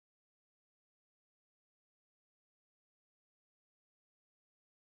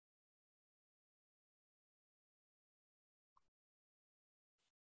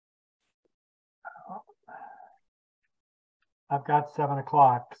I've got 7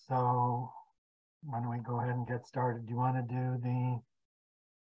 o'clock, so why don't we go ahead and get started? Do you want to do the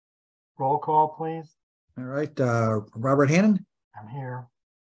roll call, please? All right. Robert Hannon. I'm here.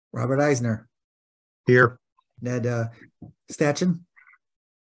 Robert Eisner. Here. Ned Stachin.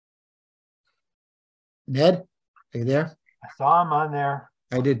 Ned, are you there? I saw him on there.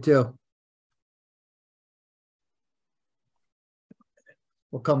 I did too.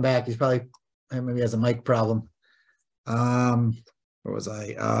 We'll come back. He's probably maybe has a mic problem. Where was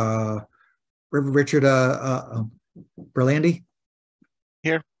I? Richard Berlandi.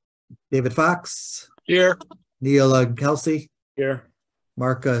 Here. David Fox. Here. Neil Kelsey. Here.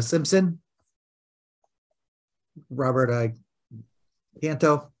 Mark Simpson. Robert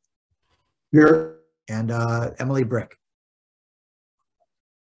Canto. Here. And Emily Brick.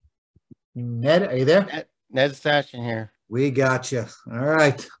 Ned, are you there? Ned Stachin here. We got you. All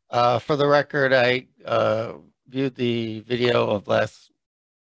right. For the record, I viewed the video of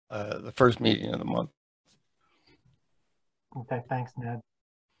the first meeting of the month. Okay, thanks, Ned.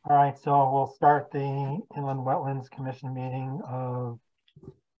 All right, so we'll start the Inland Wetlands Commission meeting of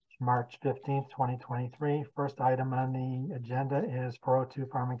March 15th, 2023. First item on the agenda is 402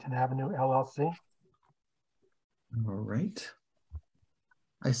 Farmington Avenue, LLC. All right.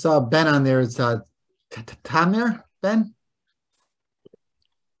 I saw Ben on there. Is Tom there, Ben?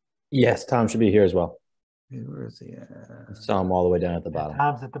 Yes, Tom should be here as well. Where is he? Saw him all the way down at the bottom.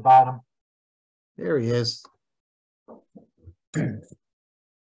 Tom's at the bottom. There he is.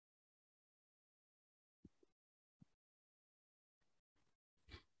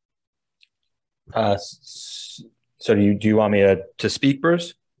 So do you want me to speak,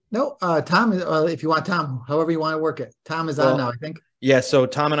 Bruce? No, Tom, if you want Tom, however you want to work it. Tom is on now, I think. Yeah, so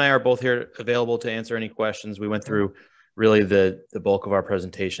Tom and I are both here available to answer any questions. We went through really the bulk of our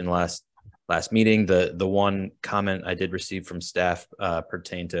presentation last meeting. The one comment I did receive from staff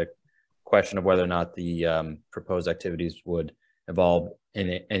pertained to question of whether or not the proposed activities would involve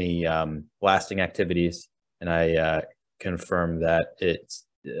any blasting activities. And I confirmed that it's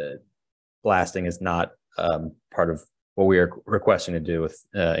blasting is not part of what we are requesting to do with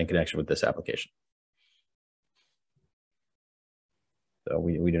in connection with this application. So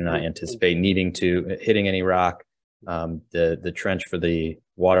we do not anticipate needing to hitting any rock. The trench for the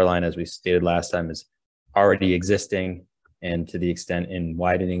water line, as we stated last time, is already existing, and to the extent in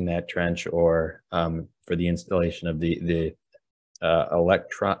widening that trench or for the installation of the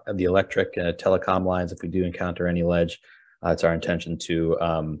electric telecom lines, if we do encounter any ledge, it's our intention to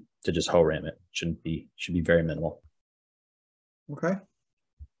just hoe ram it. Should be very minimal. Okay.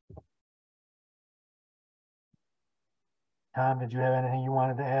 Tom, did you have anything you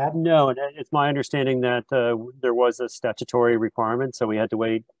wanted to add? No, it's my understanding that there was a statutory requirement, so we had to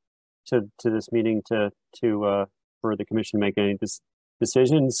wait to this meeting for the commission to make any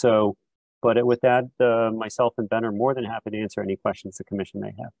decision. So, but with that, myself and Ben are more than happy to answer any questions the commission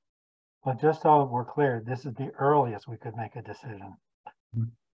may have. Well, just so we're clear, this is the earliest we could make a decision.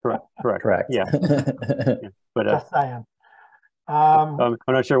 Correct. Yeah. Yeah. But Just saying. I'm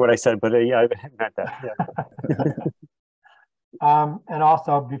not sure what I said, but yeah, I meant that. Yeah. And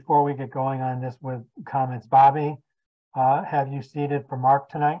also, before we get going on this with comments, Bobby, have you seated for Mark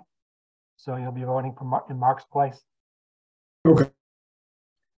tonight? So you'll be voting for Mark in Mark's place. Okay.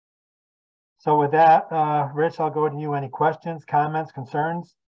 So with that, Rich, I'll go to you. Any questions, comments,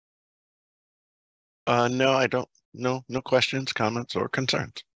 concerns? No, I don't. No questions, comments, or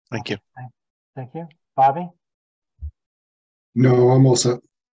concerns. Thank you. Thank you. Bobby? No, I'm all set. All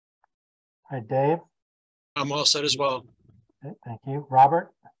right, Dave? I'm all set as well. Okay, thank you.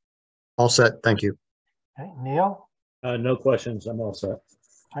 Robert? All set. Thank you. Okay, Neil? No questions. I'm all set. All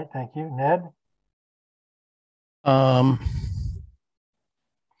right, thank you. Ned?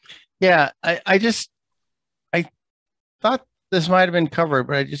 Yeah, I thought this might have been covered,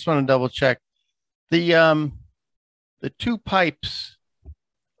 but I just want to double check. The two pipes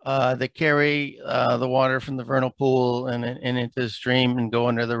that carry the water from the vernal pool and into the stream and go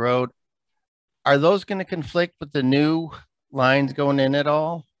under the road, are those going to conflict with the new lines going in at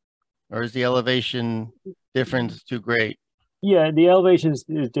all? Or is the elevation difference too great? Yeah, the elevation is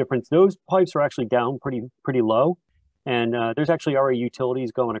different. Those pipes are actually down pretty low, and there's actually already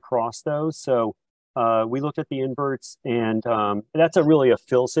utilities going across those. So we looked at the inverts, and that's really a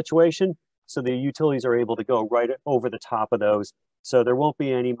fill situation. So the utilities are able to go right over the top of those. So there won't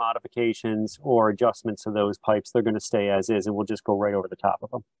be any modifications or adjustments to those pipes. They're going to stay as is, and we'll just go right over the top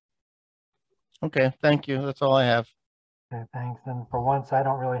of them. Okay, thank you. That's all I have. Okay, thanks. And for once, I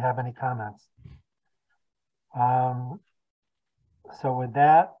don't really have any comments. So with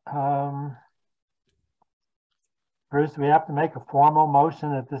that, Bruce, do we have to make a formal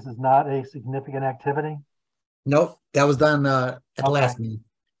motion that this is not a significant activity? Nope, that was done at the Okay. last meeting.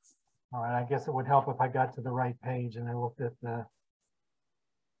 All right, I guess it would help if I got to the right page and I looked at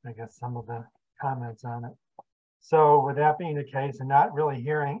I guess some of the comments on it. So with that being the case and not really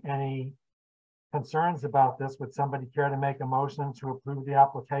hearing any concerns about this, would somebody care to make a motion to approve the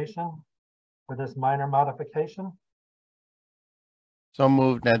application for this minor modification? So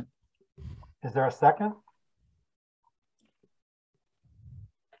moved, Ned. Is there a second?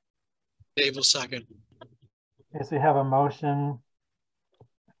 Dave will second. Yes, we have a motion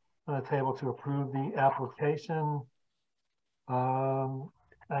on the table to approve the application.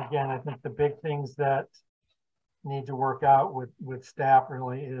 Again, I think the big things that need to work out with staff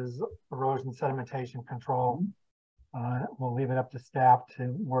really is erosion sedimentation control. We'll leave it up to staff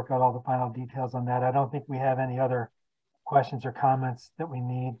to work out all the final details on that. I don't think we have any other questions or comments that we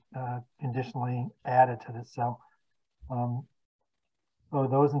need conditionally added to this. So, so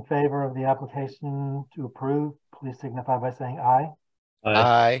those in favor of the application to approve, please signify by saying aye.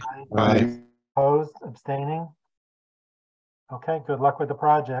 Aye. Opposed, abstaining. Okay, good luck with the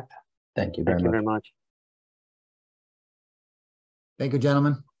project. Thank you Thank very you much. very much. Thank you,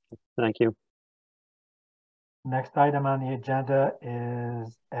 gentlemen. Thank you. Next item on the agenda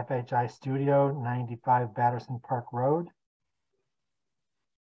is FHI Studio, 95 Batterson Park Road.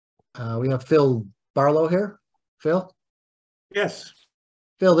 We have Phil Barlow here. Phil? Yes,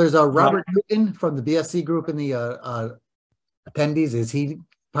 Phil, there's a Robert Newton from the BSC group in the attendees. Is he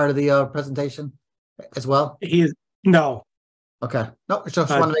part of the presentation as well? he is, no, Okay. No, just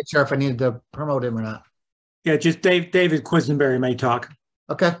want to make sure if I needed to promote him or not. yeah, just David Quisenberry may talk.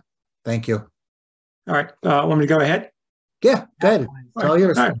 Okay. Thank you. All right, want me to go ahead? Yeah, good. It's all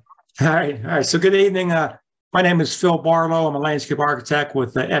yours. All right. So good evening. My name is Phil Barlow. I'm a landscape architect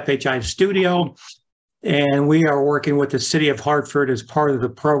with the FHI Studio, and we are working with the City of Hartford as part of the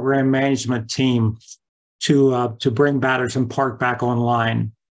program management team to bring Batterson Park back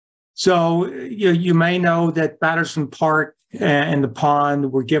online. So you may know that Batterson Park and the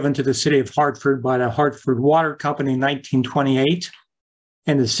pond were given to the City of Hartford by the Hartford Water Company in 1928,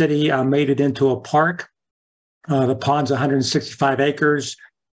 and the city made it into a park. The pond's 165 acres.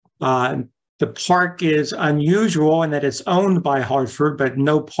 The park is unusual in that it's owned by Hartford, but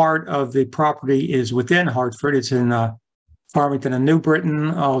no part of the property is within Hartford. It's in Farmington and New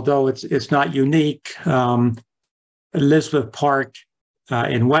Britain, although it's not unique. Elizabeth Park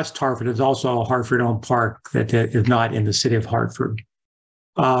in West Hartford is also a Hartford-owned park that is not in the city of Hartford.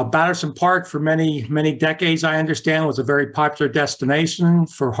 Batterson Park, for many, many decades, I understand, was a very popular destination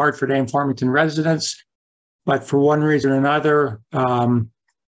for Hartford and Farmington residents. But for one reason or another,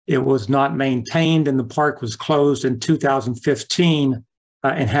 it was not maintained, and the park was closed in 2015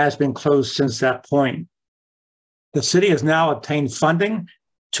 and has been closed since that point. The city has now obtained funding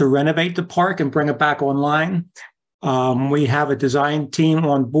to renovate the park and bring it back online. We have a design team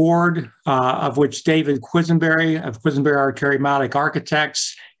on board, of which David Quisenberry of Quisenberry Archaeomatic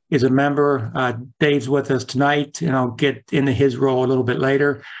Architects is a member. Dave's with us tonight, and I'll get into his role a little bit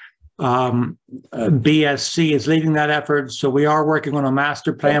later. BSC is leading that effort, so we are working on a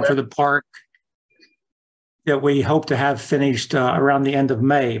master plan for the park that we hope to have finished around the end of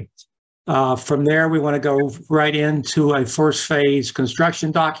May. From there, we want to go right into a first phase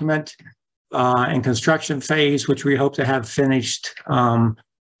construction document and construction phase, which we hope to have finished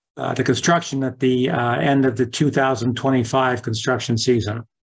the construction at the end of the 2025 construction season.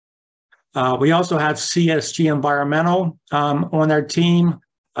 We also have CSG Environmental on their team.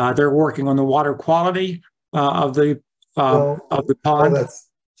 They're working on the water quality of the pond. Oh, that's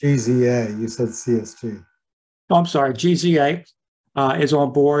GZA. You said CSG. Oh, I'm sorry, GZA is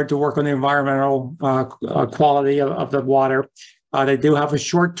on board to work on the environmental quality of the water. They do have a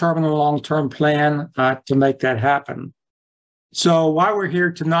short-term and a long-term plan to make that happen. So why we're here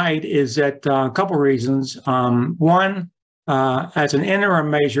tonight is that a couple reasons. One, as an interim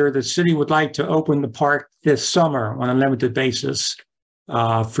measure, the city would like to open the park this summer on a limited basis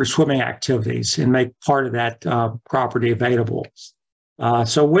for swimming activities and make part of that property available.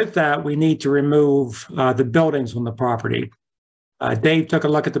 So with that, we need to remove the buildings on the property. Dave took a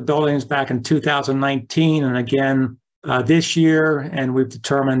look at the buildings back in 2019 and again this year, and we've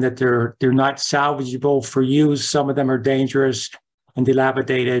determined that they're not salvageable for use. Some of them are dangerous and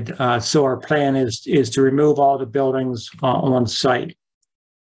dilapidated. So our plan is to remove all the buildings on site.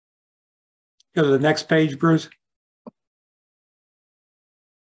 Go to the next page, Bruce.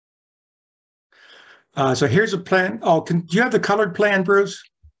 So here's a plan. Oh, do you have the colored plan, Bruce?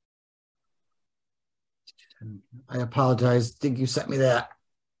 I apologize. Think you sent me that.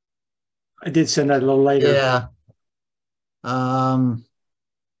 I did send that a little later. Yeah. I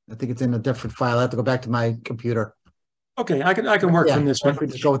think it's in a different file. I have to go back to my computer. Okay, I can work Yeah, from this one. if we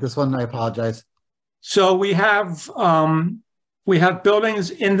just go with this one, I apologize. So we have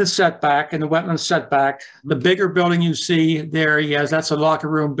buildings in the setback, in the wetland setback. The bigger building you see there, yes, that's a locker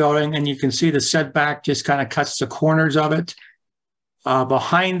room building, and you can see the setback just kind of cuts the corners of it.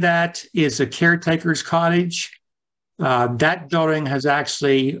 Behind that is a caretaker's cottage. That building has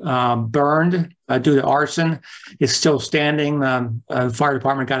actually burned due to arson. It's still standing. The fire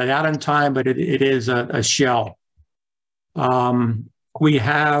department got it out in time, but it is a shell. We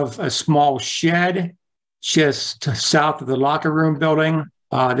have a small shed just south of the locker room building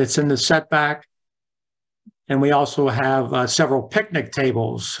that's in the setback. And we also have several picnic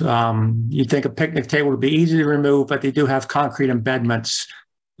tables. You'd think a picnic table would be easy to remove, but they do have concrete embedments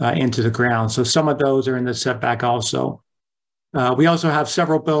into the ground. So some of those are in the setback also. We also have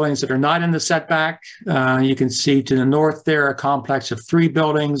several buildings that are not in the setback. You can see to the north there, a complex of 3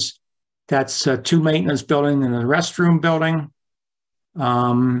 buildings. That's 2 maintenance buildings and a restroom building.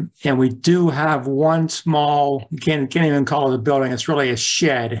 And we do have one small, can't even call it a building, it's really a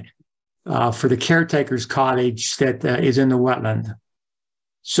shed for the caretaker's cottage that is in the wetland.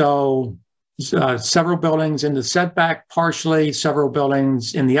 So several buildings in the setback partially, several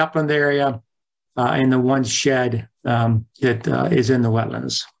buildings in the upland area, and the one shed that is in the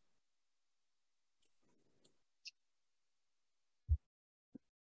wetlands.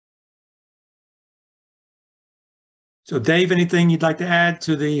 So Dave, anything you'd like to add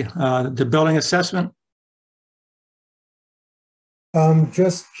to the building assessment?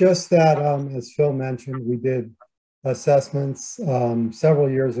 Just that, as Phil mentioned, we did assessments several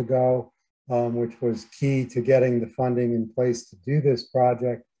years ago, which was key to getting the funding in place to do this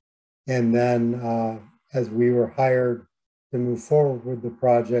project. And then as we were hired to move forward with the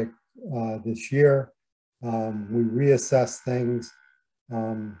project this year, we reassessed things.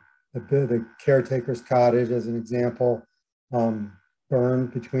 The caretaker's cottage, as an example,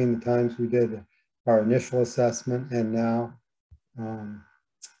 burned between the times we did our initial assessment and now.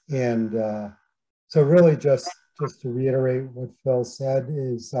 So really just to reiterate what Phil said,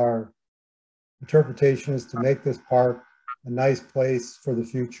 is our interpretation is to make this park a nice place for the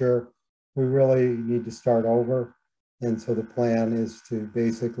future. We really need to start over. And so the plan is to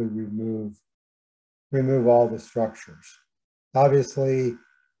basically remove all the structures. Obviously,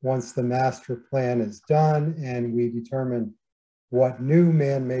 once the master plan is done and we determine what new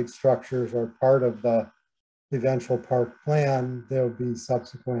man-made structures are part of the eventual park plan, there'll be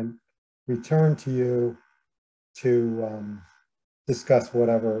subsequent return to you to discuss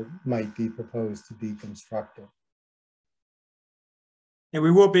whatever might be proposed to be constructed. And we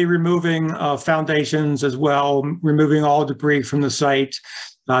will be removing foundations as well, removing all debris from the site,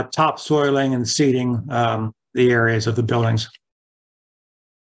 topsoiling and seeding the areas of the buildings.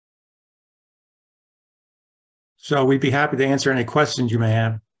 So we'd be happy to answer any questions you may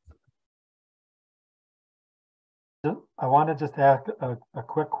have. I want to just ask a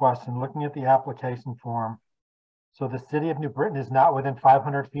quick question. Looking at the application form, so the city of New Britain is not within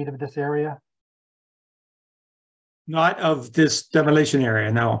 500 feet of this area? Not of this demolition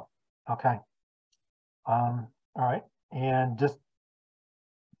area, no. Okay. All right. And just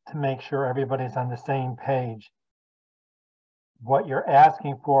to make sure everybody's on the same page, what you're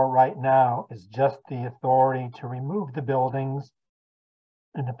asking for right now is just the authority to remove the buildings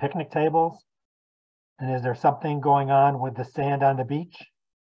and the picnic tables? And is there something going on with the sand on the beach?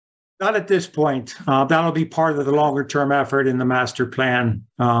 Not at this point. That'll be part of the longer term effort in the master plan.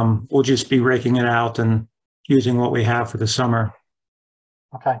 We'll just be raking it out and using what we have for the summer.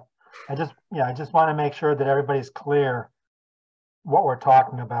 Okay. I just want to make sure that everybody's clear what we're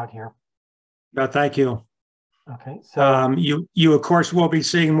talking about here. Thank you. Okay. So you of course will be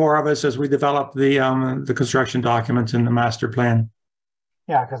seeing more of us as we develop the construction documents in the master plan.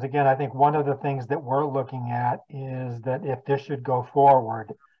 Yeah, because again, I think one of the things that we're looking at is that if this should go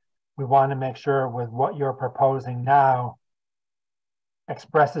forward, we want to make sure with what you're proposing now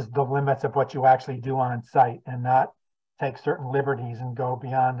expresses the limits of what you actually do on site and not take certain liberties and go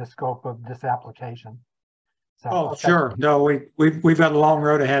beyond the scope of this application. So, okay. Sure. No, we've got a long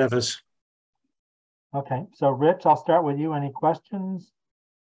road ahead of us. Okay, so Rich, I'll start with you. Any questions?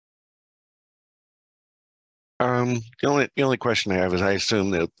 The only question I have is I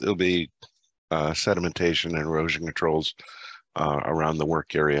assume that there'll be sedimentation and erosion controls around the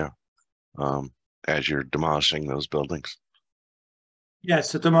work area as you're demolishing those buildings.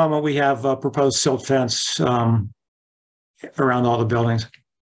 Yes, at the moment we have a proposed silt fence around all the buildings.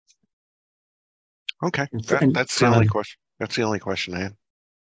 Okay, that's the only question. That's the only question I had.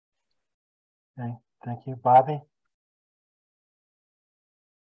 Okay, thank you, Bobby.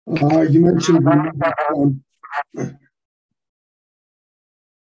 You mentioned,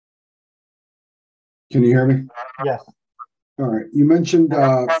 can you hear me? Yes. All right, you mentioned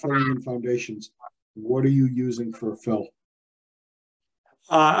filling in foundations. What are you using for fill?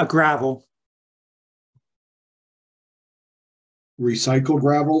 A gravel. Recycled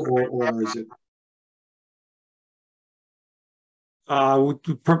gravel, or is it?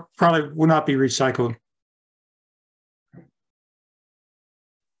 Probably will not be recycled.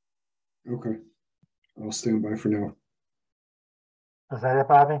 Okay, I'll stand by for now. Is that it,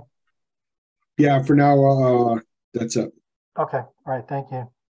 Bobby? Yeah, for now, that's it. Okay, all right, thank you.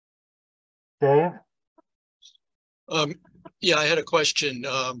 Dave? Yeah, I had a question.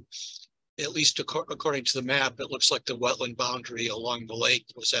 At least according to the map, it looks like the wetland boundary along the lake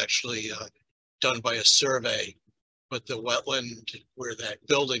was actually done by a survey, but the wetland where that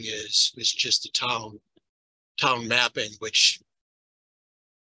building is just the town mapping, which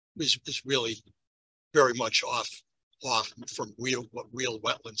is really very much off from what real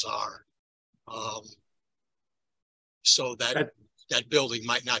wetlands are. So that building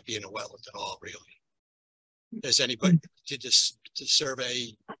might not be in a wetland at all, really. Has anybody, did the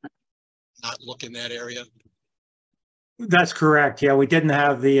survey not look in that area? That's correct. Yeah, we didn't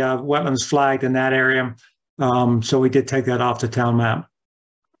have the wetlands flagged in that area. So we did take that off the town map.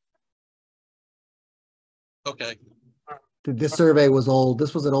 Okay. This survey was old.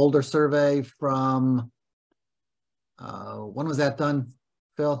 This was an older survey from, when was that done,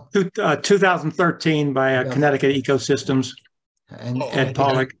 Phil? 2013 by Yes. Connecticut Ecosystems, And Ed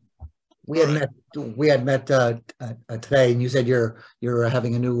Pollock. we had met today, and you said you're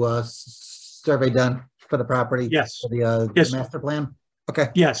having a new survey done for the property. Yes. For the Yes. master plan. Okay.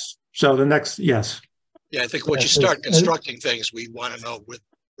 Yes. So the next, yes. Yeah, I think once you start constructing things, we want to know where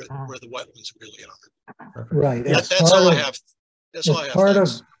the wetlands really are. Right. That's all I have. That's all I have.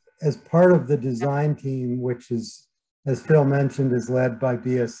 As part of the design team, which is, as Phil mentioned, is led by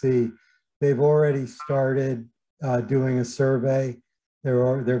BSC, they've already started doing a survey.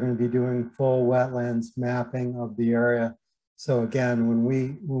 They're going to be doing full wetlands mapping of the area. So again, when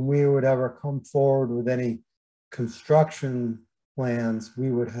we would ever come forward with any construction plans,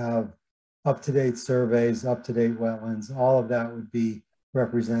 we would have up-to-date surveys, up-to-date wetlands. All of that would be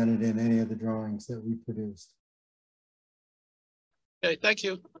represented in any of the drawings that we produced. Okay, thank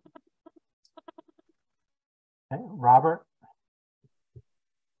you. Okay, Robert?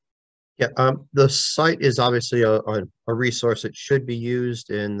 Yeah, the site is obviously a resource that should be used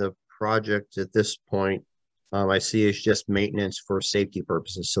in the project at this point. I see it's just maintenance for safety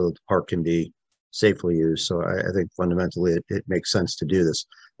purposes so that the park can be safely used. So I think fundamentally it makes sense to do this.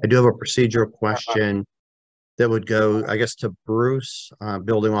 I do have a procedural question that would go, I guess, to Bruce,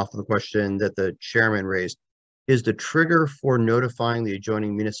 building off of the question that the chairman raised. Is the trigger for notifying the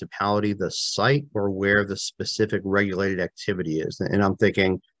adjoining municipality the site or where the specific regulated activity is? And I'm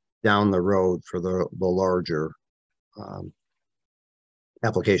thinking down the road for the larger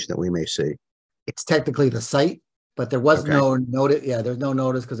application that we may see. It's technically the site, but there was Okay. no notice. Yeah, there's no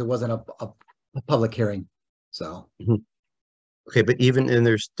notice because it wasn't a public hearing. So. Okay, but even in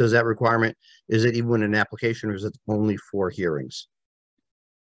does that requirement, is it even an application or is it only for hearings?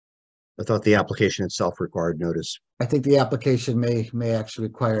 I thought the application itself required notice. I think the application may actually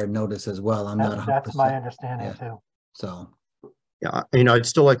require a notice as well. I'm not 100%. That's my understanding too. So. Yeah, I'd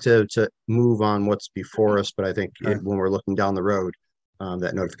still like to move on what's before us, but I think when we're looking down the road,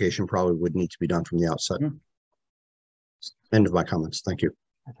 that notification probably would need to be done from the outset. End of my comments. Thank you.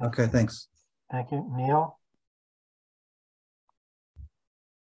 Okay, thanks. Thank you. Neil?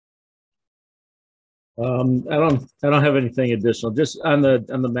 I don't have anything additional. Just on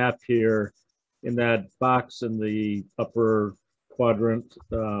the map here, in that box in the upper quadrant,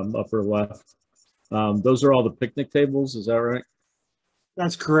 upper left, those are all the picnic tables. Is that right?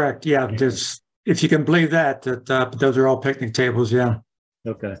 That's correct. Yeah, just if you can believe that those are all picnic tables. Yeah.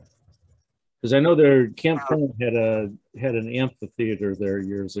 Okay. Because I know their Camp Point had an amphitheater there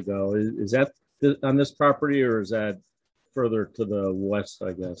years ago. Is that on this property or is that further to the west,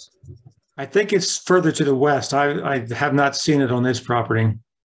 I guess? I think it's further to the west. I have not seen it on this property.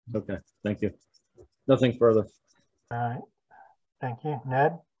 Okay, thank you. Nothing further. All right. Thank you.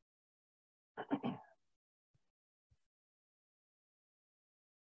 Ned?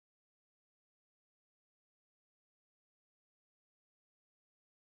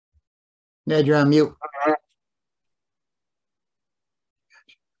 Ned, you're on mute.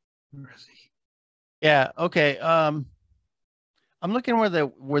 Where is he? Yeah, okay. I'm looking where the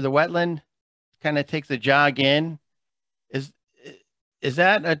wetland kind of takes a jog in. Is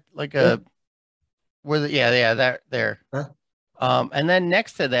that where the yeah there? Huh? And then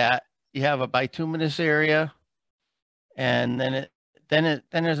next to that, you have a bituminous area. And then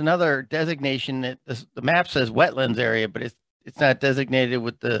there's another designation that the map says wetlands area, but it's not designated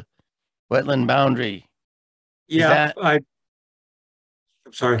with the wetland boundary. Yeah, I'm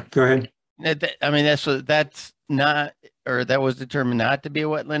sorry, go ahead. I mean, that's not, or that was determined not to be a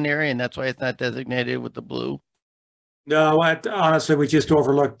wetland area, and that's why it's not designated with the blue. No, honestly, we just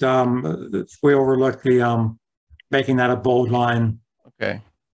overlooked, the, making that a bold line. Okay.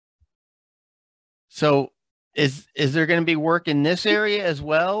 So is there going to be work in this area as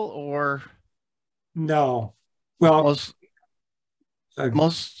well, or? No, well,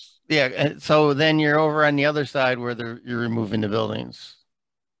 yeah. So then you're over on the other side where you're removing the buildings.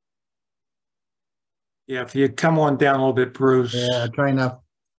 yeah, if you come on down a little bit, Bruce. Yeah, trying to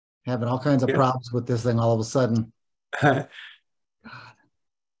having all kinds of problems with this thing all of a sudden.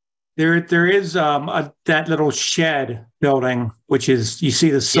 There is that little shed building, which is, you see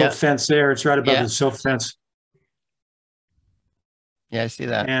the silt fence there. It's right above the silt fence. Yeah, I see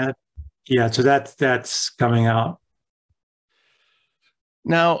that. And yeah, so that's coming out.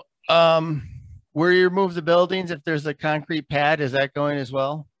 Now, where you remove the buildings, if there's a concrete pad, is that going as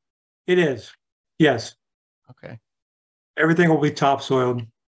well? It is. Yes. Okay. Everything will be topsoiled.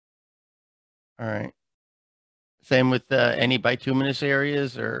 All right. Same with any bituminous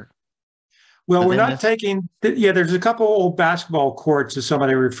areas, or? Well, we're not taking, there's a couple old basketball courts that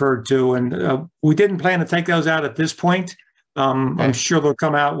somebody referred to, and we didn't plan to take those out at this point. Okay. I'm sure they'll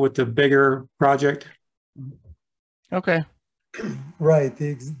come out with the bigger project. Okay. Right.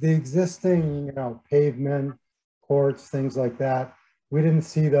 The existing, pavement, courts, things like that, we didn't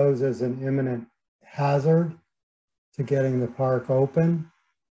see those as an imminent hazard to getting the park open.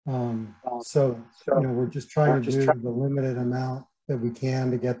 So we're just trying to do the limited amount that we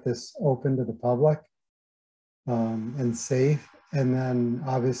can to get this open to the public and safe. And then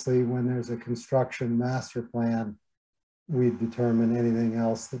obviously when there's a construction master plan, we determine anything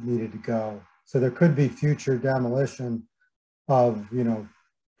else that needed to go. So there could be future demolition of,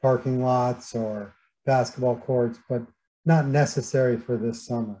 parking lots or basketball courts, but not necessary for this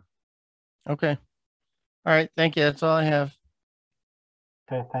summer. Okay. All right. Thank you. That's all I have.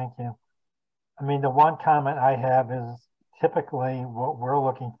 Okay, thank you. I mean, the one comment I have is typically what we're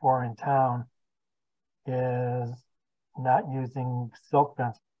looking for in town is not using silt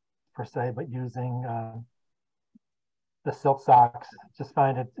fence per se, but using the silt socks. Just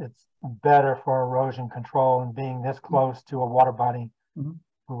find it's better for erosion control, and being this close to a water body,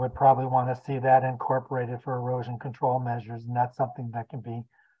 we would probably want to see that incorporated for erosion control measures, and that's something that can be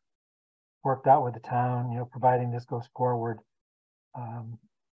worked out with the town, providing this goes forward.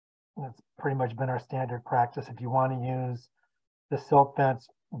 That's pretty much been our standard practice. If you want to use the silt fence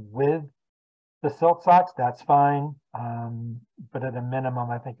with the silt socks, that's fine. But at a minimum,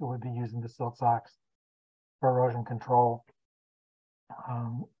 I think it would be using the silt socks for erosion control.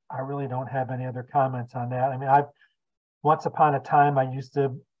 I really don't have any other comments on that. I mean, once upon a time, I used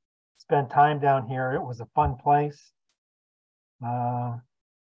to spend time down here. It was a fun place.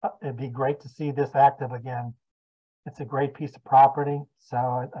 It'd be great to see this active again. It's a great piece of property. So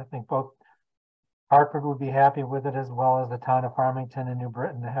I think both Hartford would be happy with it, as well as the town of Farmington and New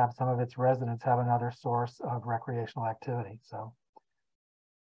Britain, to have some of its residents have another source of recreational activity. So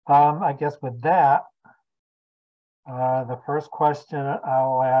I guess with that, the first question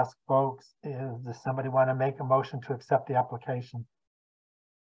I'll ask folks is, does somebody want to make a motion to accept the application?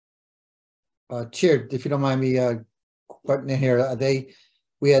 Chair, if you don't mind me putting in here, they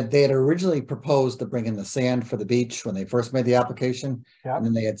had originally proposed to bring in the sand for the beach when they first made the application, and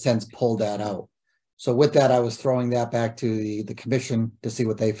then they had since pulled that out. So with that, I was throwing that back to the commission to see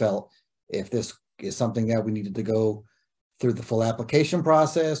what they felt, if this is something that we needed to go through the full application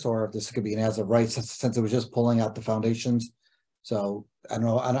process, or if this could be an as of right, since it was just pulling out the foundations. So I don't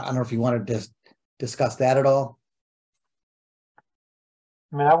know if you wanted to discuss that at all.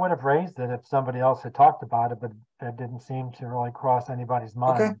 I mean, I would have raised it if somebody else had talked about it, but that didn't seem to really cross anybody's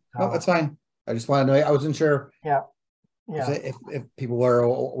mind. Okay, no, that's fine. I just wanted to know, I wasn't sure. Yeah. If people were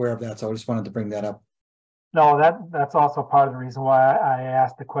aware of that, so I just wanted to bring that up. No, that's also part of the reason why I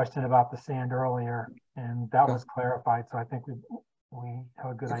asked the question about the sand earlier, and that was clarified. So I think we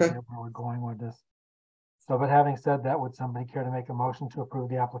have a good idea where we're going with this. So, but having said that, would somebody care to make a motion to approve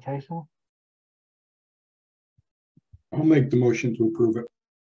the application? I'll make the motion to approve it.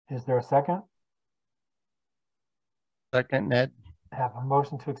 Is there a second? Second, Ned. Have a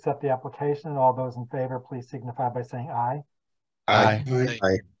motion to accept the application. All those in favor, please signify by saying aye. Aye.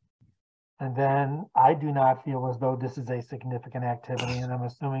 Aye. And then I do not feel as though this is a significant activity, and I'm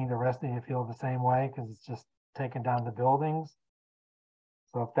assuming the rest of you feel the same way, because it's just taking down the buildings.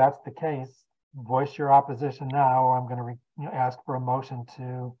 So if that's the case, voice your opposition now, or I'm going to ask for a motion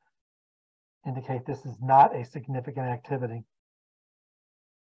to indicate this is not a significant activity.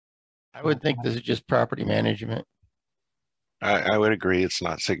 I would think this is just property management. I would agree. It's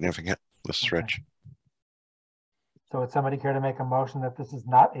not significant, this stretch. So would somebody care to make a motion that this is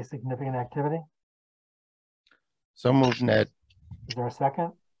not a significant activity? So moved, Ned. Is there a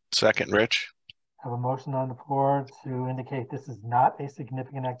second? Second, Rich. Have a motion on the floor to indicate this is not a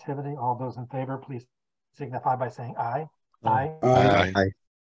significant activity. All those in favor, please signify by saying aye. Aye. Aye.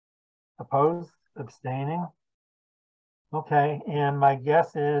 Opposed? Abstaining? Okay, and my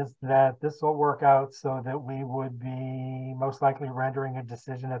guess is that this will work out so that we would be most likely rendering a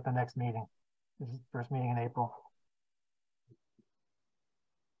decision at the next meeting. This is the first meeting in April.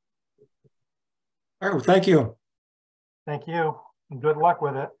 All right, well, thank you. Thank you, and good luck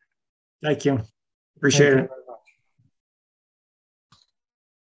with it. Thank you. Appreciate it.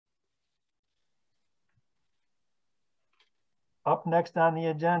 Up next on the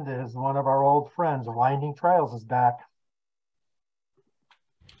agenda is one of our old friends, Winding Trails is back.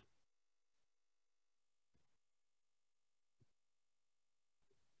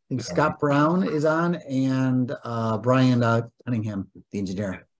 I think Scott Brown is on, and Brian Cunningham, the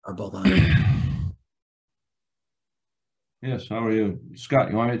engineer, are both on. Yes, how are you? Scott,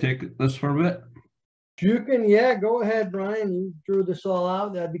 you want me to take this for a bit? You can, yeah, go ahead, Brian. You drew this all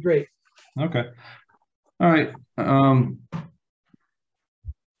out. That'd be great. Okay. All right.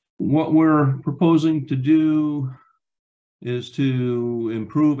 What we're proposing to do is to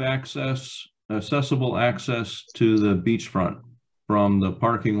improve accessible access to the beachfront from the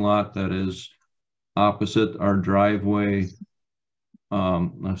parking lot that is opposite our driveway.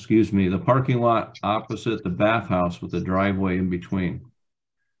 The parking lot opposite the bathhouse with the driveway in between.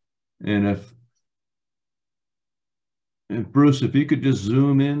 And if Bruce, if you could just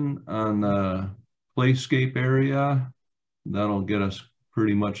zoom in on the playscape area, that'll get us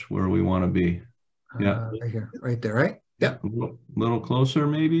pretty much where we want to be. Yeah. Right here, right there, right? Yep. A little closer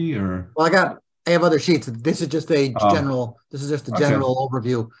maybe, or? Well, I have other sheets. This is just a general, this is just a general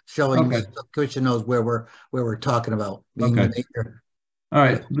overview showing the commission knows where we're talking about. Okay. All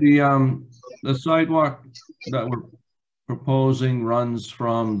right. The sidewalk that we're proposing runs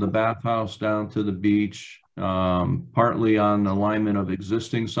from the bathhouse down to the beach, partly on alignment of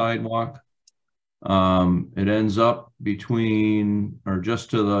existing sidewalk. It ends up between or just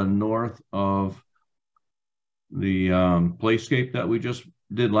to the north of the playscape that we just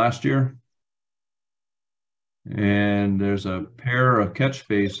did last year. And there's a pair of catch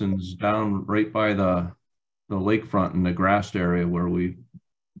basins down right by the lakefront in the grassed area where we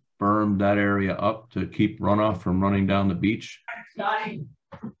bermed that area up to keep runoff from running down the beach.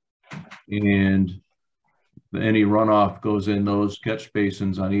 And any runoff goes in those catch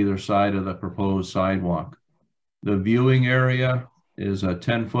basins on either side of the proposed sidewalk. The viewing area is a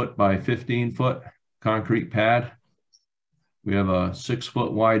 10-foot by 15-foot concrete pad. We have a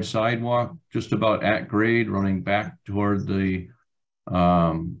 6-foot wide sidewalk, just about at grade, running back toward the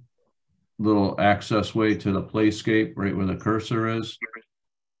little access way to the playscape, right where the cursor is.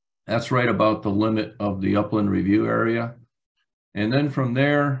 That's right about the limit of the upland review area. And then from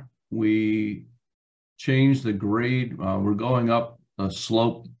there, we change the grade. We're going up a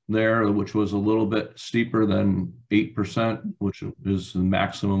slope there, which was a little bit steeper than 8%, which is the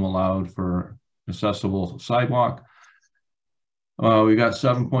maximum allowed for accessible sidewalk. We got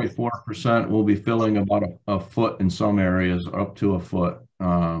 7.4%. We'll be filling about a foot in some areas, up to a foot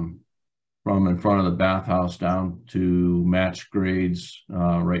from in front of the bathhouse down to match grades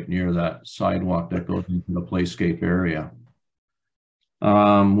right near that sidewalk that goes into the playscape area.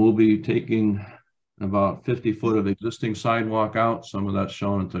 We'll be taking about 50 foot of existing sidewalk out. Some of that's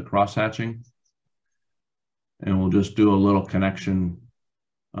shown into cross-hatching. And we'll just do a little connection.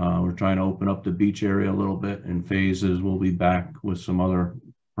 We're trying to open up the beach area a little bit in phases. We'll be back with some other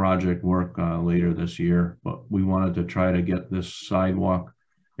project work later this year, but we wanted to try to get this sidewalk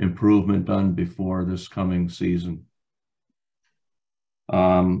improvement done before this coming season.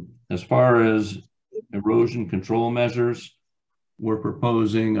 As far as erosion control measures, we're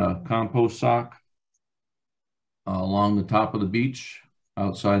proposing a compost sock along the top of the beach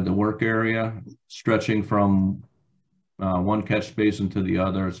outside the work area, stretching from one catch basin to the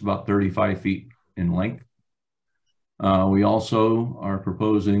other. It's about 35 feet in length. We also are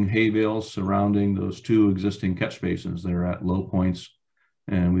proposing hay bales surrounding those two existing catch basins. They're at low points,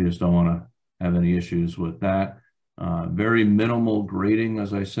 and we just don't want to have any issues with that. Very minimal grading,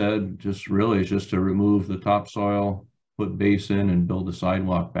 as I said, just really is just to remove the topsoil, put base in, and build the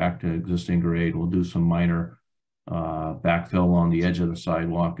sidewalk back to existing grade. We'll do some minor backfill on the edge of the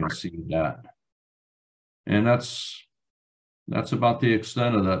sidewalk and seed that. And that's about the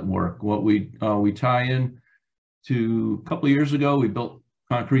extent of that work. What we tie in to, a couple of years ago, we built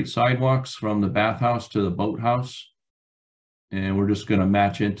concrete sidewalks from the bathhouse to the boathouse. And we're just going to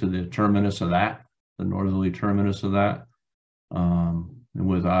match into the terminus of that, the northerly terminus of that, and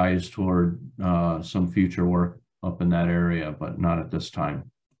with eyes toward some future work up in that area, but not at this time.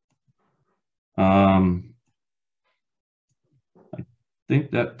 I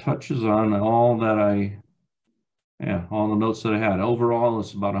think that touches on all that all the notes that I had. Overall,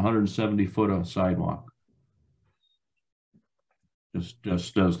 it's about 170 foot of sidewalk.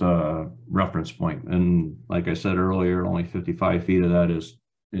 Just as the reference point. And like I said earlier, only 55 feet of that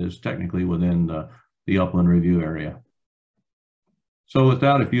is technically within the upland review area. So with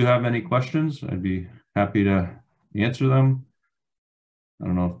that, if you have any questions, I'd be happy to answer them. I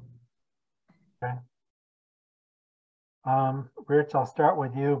don't know. Okay. Rich, I'll start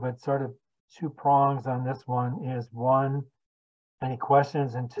with you, but sort of two prongs on this one is one, any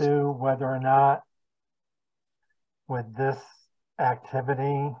questions, and two, whether or not with this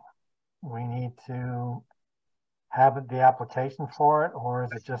activity we need to have the application for it, or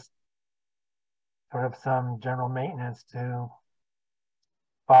is it just sort of some general maintenance to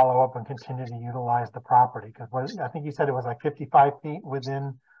follow up and continue to utilize the property? Because I think you said it was like 55 feet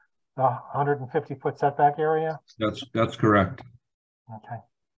within the 150 foot setback area. That's correct. Okay.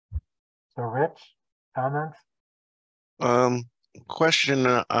 So Rich, comments? Question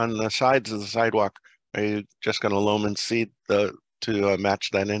on the sides of the sidewalk. Are you just going to loam and seed to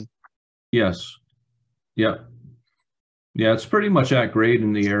match that in? Yes. Yep. Yeah, it's pretty much at grade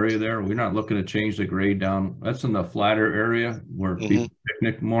in the area there. We're not looking to change the grade down. That's in the flatter area where people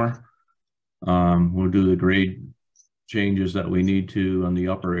picnic more. We'll do the grade changes that we need to on the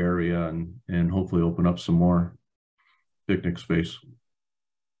upper area and hopefully open up some more picnic space.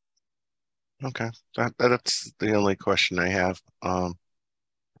 Okay, that's the only question I have.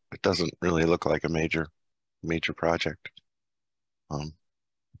 It doesn't really look like a major project.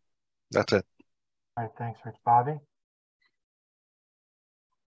 That's it. All right, thanks, Rich. Bobby?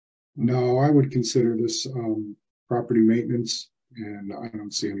 No, I would consider this property maintenance, and I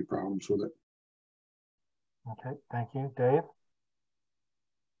don't see any problems with it. Okay, thank you. Dave?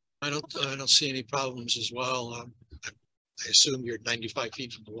 I don't see any problems as well. I assume you're 95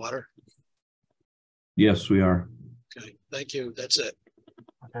 feet from the water. Yes, we are. Okay, thank you. That's it.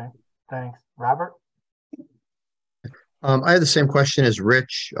 Okay, thanks. Robert? I have the same question as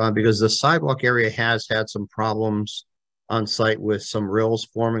Rich, because the sidewalk area has had some problems on site with some rills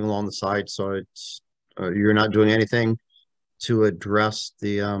forming along the side. So it's you're not doing anything to address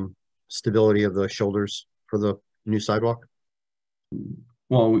the stability of the shoulders for the new sidewalk?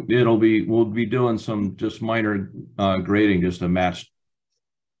 Well, we'll be doing some just minor grading just to match,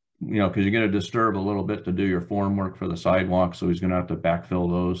 because you're going to disturb a little bit to do your form work for the sidewalk. So he's going to have to backfill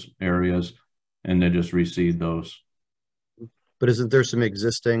those areas and then just reseed those. But isn't there some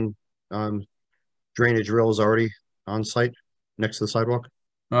existing drainage rills already on site next to the sidewalk?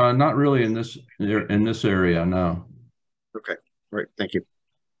 Not really in this area, no. Okay, all right, thank you.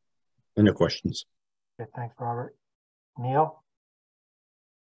 And no questions. Okay, thanks, Robert. Neil?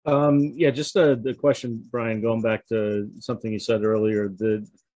 Yeah, just the question, Brian, going back to something you said earlier, that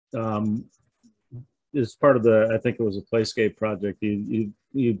as part of I think it was a playscape project, you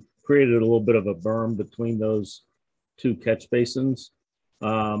created a little bit of a berm between those two catch basins.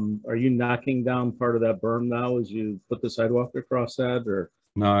 Are you knocking down part of that berm now as you put the sidewalk across that, or?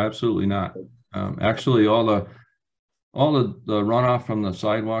 No, absolutely not. Actually, all the runoff from the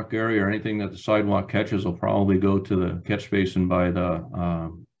sidewalk area or anything that the sidewalk catches will probably go to the catch basin by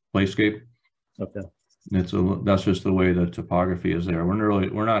the playscape. Okay. That's just the way the topography is there. We're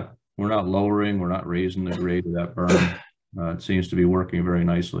not lowering, we're not raising the grade of that berm. It seems to be working very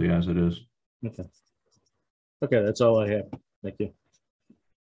nicely as it is. Okay. Okay, that's all I have. Thank you.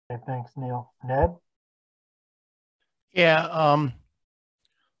 Okay, thanks, Neil. Ned? Yeah,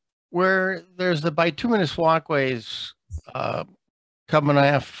 where there's the bituminous walkways coming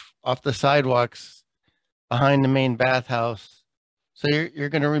off the sidewalks behind the main bathhouse. So you're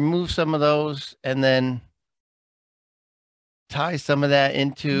going to remove some of those and then tie some of that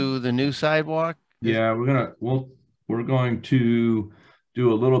into the new sidewalk? Yeah, we're going to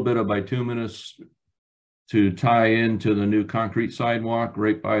do a little bit of bituminous to tie into the new concrete sidewalk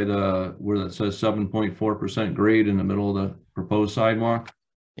right by where that says 7.4% grade in the middle of the proposed sidewalk.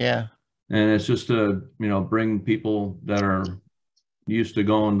 Yeah. And it's just to, bring people that are used to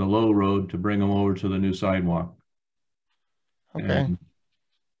going the low road to bring them over to the new sidewalk. Okay. And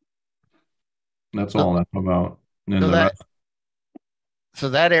that's all that's about. And then So the that, rest, so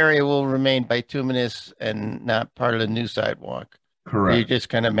that area will remain bituminous and not part of the new sidewalk. You're correct. just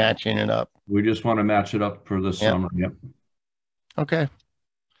kind of matching it up. We just want to match it up for this Yep. summer. Yep. Okay.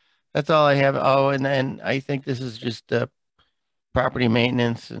 That's all I have. Oh, and then I think this is just property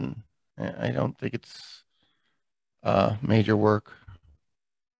maintenance, and I don't think it's major work.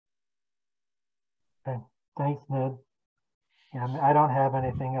 Okay, thanks, Ned. Yeah, I don't have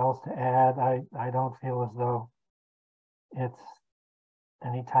anything else to add. I don't feel as though it's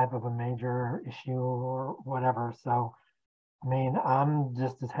any type of a major issue or whatever. So, I mean, I'm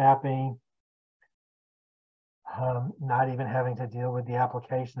just as happy not even having to deal with the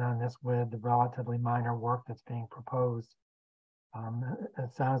application on this with the relatively minor work that's being proposed.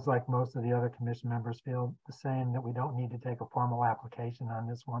 It sounds like most of the other commission members feel the same, that we don't need to take a formal application on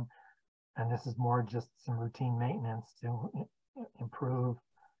this one. And this is more just some routine maintenance to improve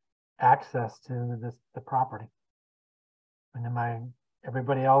access to the property. And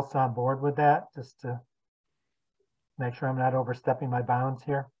everybody else on board with that, just to make sure I'm not overstepping my bounds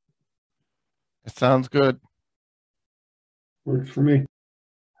here? It sounds good. Works for me.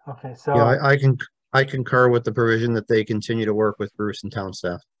 Okay, so. Yeah, I concur with the provision that they continue to work with Bruce and town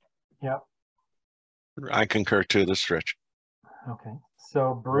staff. Yeah. I concur to the stretch. Okay,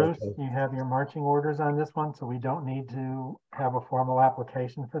 so Bruce, Okay. you have your marching orders on this one, so we don't need to have a formal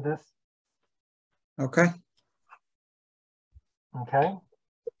application for this, Okay. okay?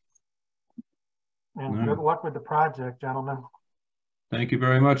 And All good right. luck with the project, gentlemen. Thank you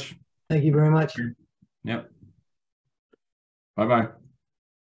very much. Thank you very much. Yep. Bye-bye.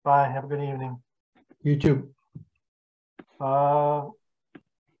 Bye, have a good evening. You too.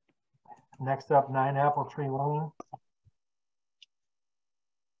 Next up, 9 Apple Tree Lane.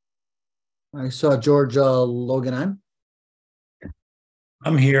 I saw George Logan on.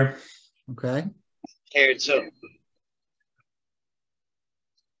 I'm here. Okay. Here too.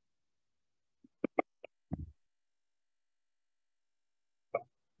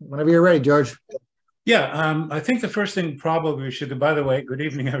 Whenever you're ready, George. Yeah, I think the first thing probably we should do, by the way, good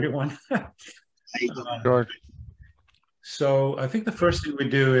evening, everyone. George. So I think the first thing we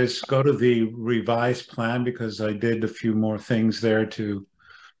do is go to the revised plan, because I did a few more things there to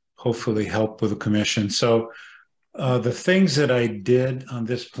hopefully help with the commission. So the things that I did on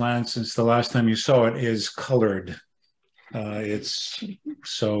this plan since the last time you saw it is colored.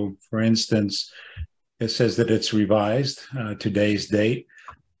 So for instance, it says that it's revised, today's date.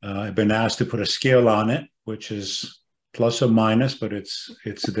 I've been asked to put a scale on it, which is plus or minus, but it's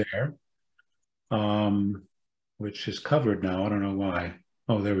there, which is covered now. I don't know why.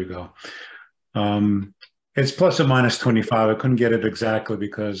 Oh, there we go. It's plus or minus 25. I couldn't get it exactly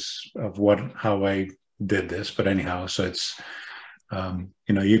because of how I did this, but anyhow, so it's,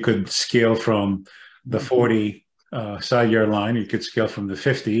 you could scale from the 40 side yard line, you could scale from the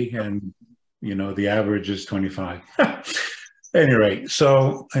 50, and, the average is 25. Any rate,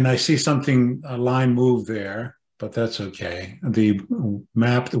 so, and I see a line move there, but that's okay. The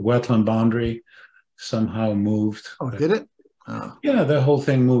mapped wetland boundary somehow moved. Oh, did it? Oh. Yeah, the whole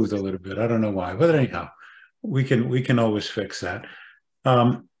thing moved a little bit. I don't know why, but anyhow, we can always fix that.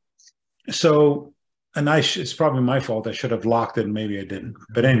 So, and it's probably my fault. I should have locked it, and maybe I didn't.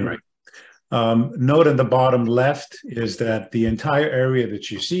 But anyway, note in the bottom left is that the entire area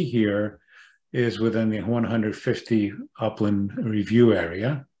that you see here is within the 150 upland review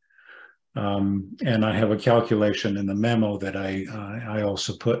area. And I have a calculation in the memo that I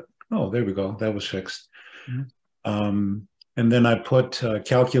also put. Oh, there we go. That was fixed. Mm-hmm. And then I put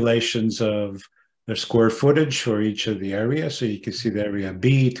calculations of the square footage for each of the areas. So you can see the area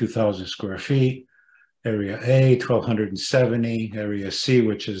B, 2,000 square feet, area A, 1,270, area C,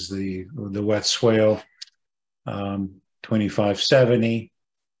 which is the wet swale, 2,570.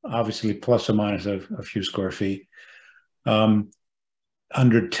 Obviously plus or minus a few square feet.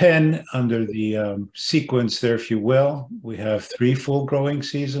 Under 10, under the sequence there, if you will, we have 3 full growing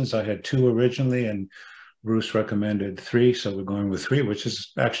seasons. I had 2 originally, and Bruce recommended 3, so we're going with 3, which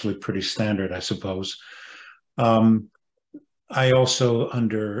is actually pretty standard, I suppose. I also,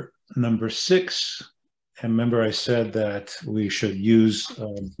 under number 6, and remember I said that we should use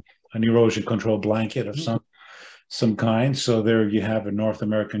an erosion control blanket of some kind. So there you have a North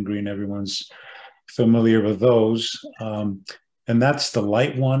American green. Everyone's familiar with those. And that's the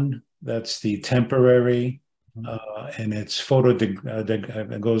light one. That's the temporary. And it's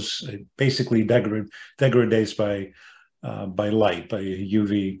it goes basically degrades by light, by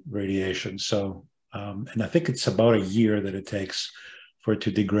UV radiation. So, and I think it's about a year that it takes for it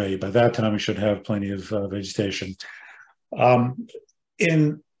to degrade. By that time, we should have plenty of vegetation.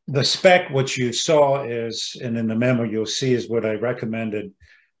 In the spec, what you saw is, and in the memo you'll see is what I recommended,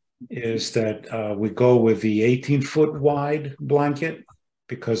 is that we go with the 18-foot wide blanket,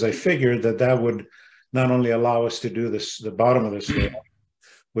 because I figured that that would not only allow us to do this, the bottom of the swale,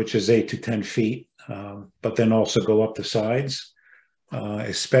 which is 8 to 10 feet, but then also go up the sides,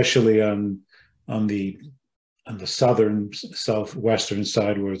 especially on the southwestern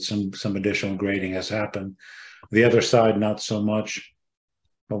side where some additional grading has happened. The other side, not so much,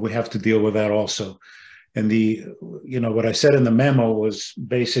 but we have to deal with that also. And what I said in the memo was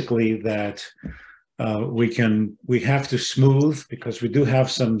basically that we have to smooth, because we do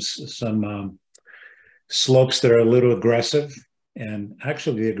have some slopes that are a little aggressive, and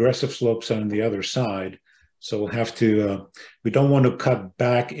actually the aggressive slopes are on the other side. So we'll have to, we don't want to cut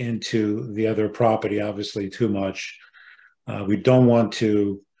back into the other property, obviously, too much. We don't want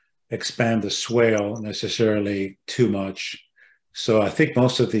to expand the swale necessarily too much. So I think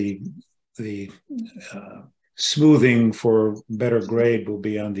most of the smoothing for better grade will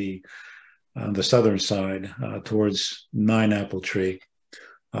be on the southern side towards 9 Apple Tree.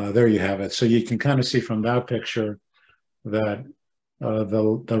 There you have it. So you can kind of see from that picture that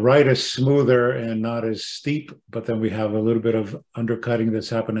the right is smoother and not as steep, but then we have a little bit of undercutting that's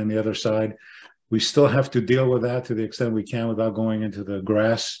happening on the other side. We still have to deal with that to the extent we can without going into the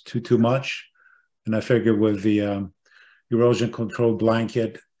grass too much. And I figure with the erosion control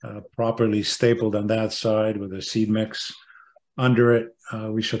blanket properly stapled on that side with a seed mix under it,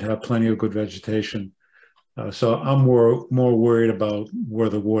 we should have plenty of good vegetation. So I'm more worried about where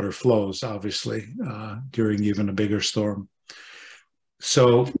the water flows, obviously, during even a bigger storm.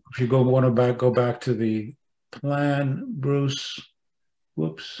 So if you go back to the plan, Bruce.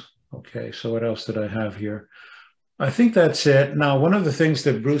 Whoops. Okay, so what else did I have here? I think that's it. Now, one of the things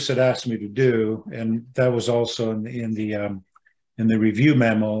that Bruce had asked me to do, and that was also in the review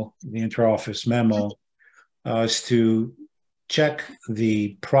memo, the inter-office memo, is to check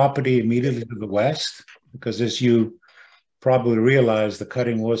the property immediately to the west, because as you probably realize, the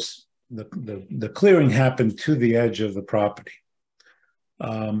cutting was, the clearing happened to the edge of the property.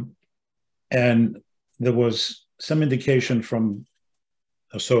 And there was some indication from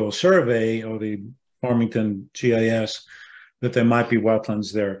a soil survey or the Farmington GIS that there might be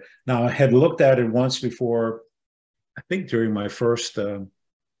wetlands there. Now, I had looked at it once before, I think during my first, I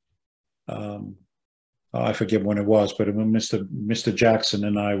forget when it was, but when Mr. Jackson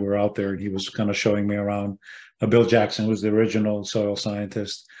and I were out there, and he was kind of showing me around. Bill Jackson was the original soil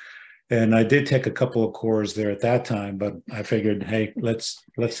scientist. And I did take a couple of cores there at that time, but I figured, hey, let's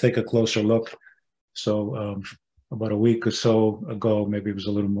take a closer look. So about a week or so ago, maybe it was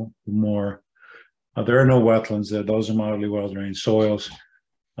a little more. There are no wetlands there. Those are moderately well-drained soils.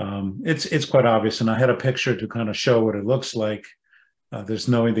 It's quite obvious, and I had a picture to kind of show what it looks like. There's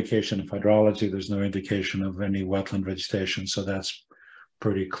no indication of hydrology. There's no indication of any wetland vegetation, so that's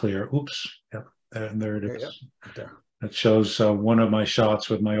pretty clear. Oops, yep, and there it is. Yep, right there. That shows one of my shots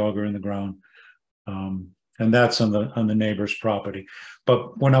with my auger in the ground, and that's on the neighbor's property.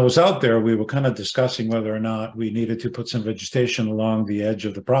 But when I was out there, we were kind of discussing whether or not we needed to put some vegetation along the edge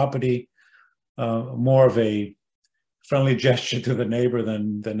of the property, more of a friendly gesture to the neighbor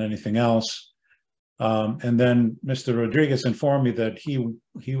than anything else. And then Mr. Rodriguez informed me that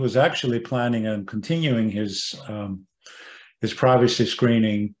he was actually planning on continuing his privacy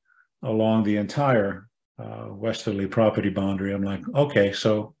screening along the entire westerly property boundary. I'm like, okay,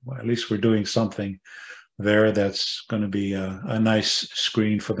 so at least we're doing something there that's going to be a nice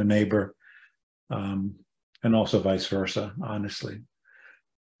screen for the neighbor, and also vice versa, honestly.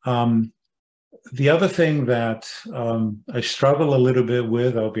 The other thing that I struggle a little bit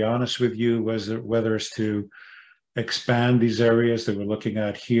with, I'll be honest with you, was whether it's to expand these areas that we're looking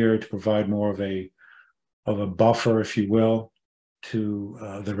at here to provide more of a buffer, if you will, to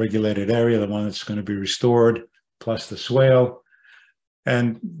the regulated area, the one that's going to be restored, plus the swale.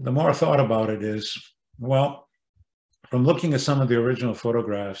 And the more I thought about it is, well, from looking at some of the original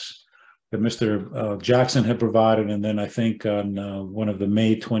photographs that Mr. Jackson had provided, and then I think on one of the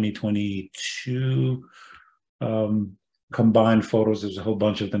May 2022 combined photos, there's a whole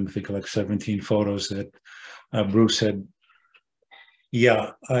bunch of them, I think like 17 photos that Bruce had.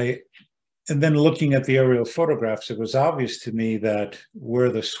 Yeah, and then looking at the aerial photographs, it was obvious to me that where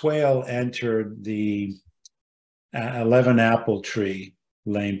the swale entered the 11 Apple Tree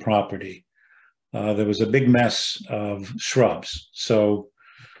Lane property, there was a big mess of shrubs. So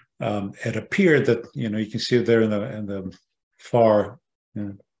it appeared that, you can see it there in the far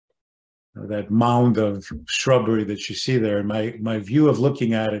that mound of shrubbery that you see there. My view of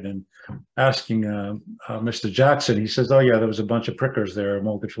looking at it and asking Mr. Jackson, he says, oh yeah, there was a bunch of prickers there,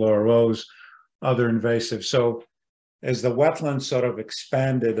 multiflora rose, other invasive. So as the wetland sort of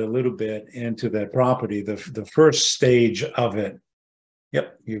expanded a little bit into that property, the first stage of it,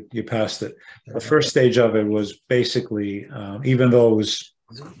 yep, you passed it. The first stage of it was basically, even though it was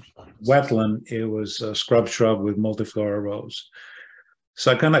wetland, it was a scrub shrub with multiflora rose. So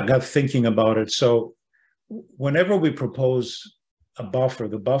I kind of got thinking about it. So whenever we propose a buffer,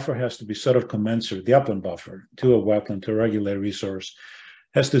 the buffer has to be sort of commensurate, the upland buffer to a wetland, to a regulated resource,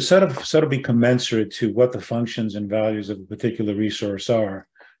 has to sort of be commensurate to what the functions and values of a particular resource are.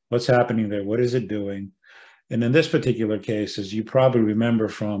 What's happening there? What is it doing? And in this particular case, as you probably remember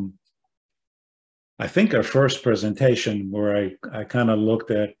from, I think, our first presentation, where I kind of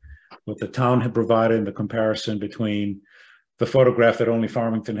looked at what the town had provided in the comparison between the photograph that only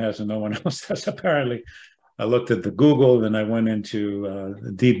Farmington has and no one else has apparently. I looked at the Google, then I went into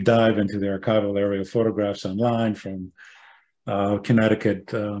a deep dive into the archival aerial photographs online from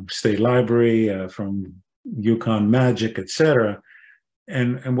Connecticut State Library, from Yukon Magic, etc.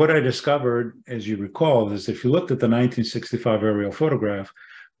 And what I discovered, as you recall, is if you looked at the 1965 aerial photograph,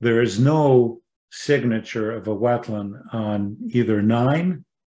 there is no signature of a wetland on either 9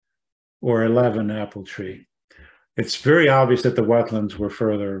 or 11 apple tree. It's very obvious that the wetlands were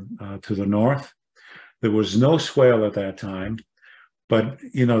further to the north. There was no swale at that time, but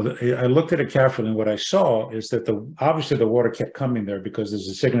I looked at it carefully, and what I saw is that obviously the water kept coming there because there's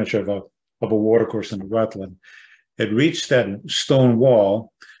a signature of a watercourse in the wetland. It reached that stone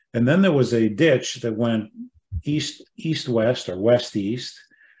wall, and then there was a ditch that went east-west or west-east,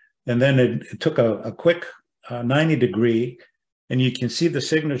 and then it took a quick 90-degree, and you can see the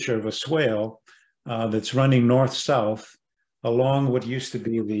signature of a swale that's running north-south along what used to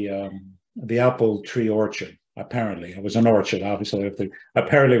be the apple tree orchard. Apparently, it was an orchard. Obviously,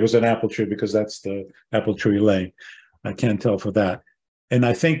 apparently it was an apple tree because that's the apple tree lane. I can't tell for that. And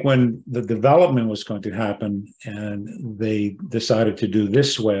I think when the development was going to happen, and they decided to do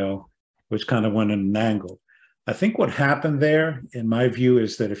this swale, which kind of went in an angle. I think what happened there, in my view,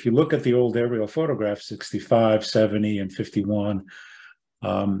 is that if you look at the old aerial photographs, 65, 70, and 51,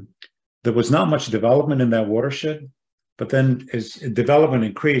 there was not much development in that watershed. But then as development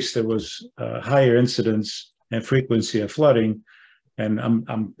increased, there was higher incidence and frequency of flooding. And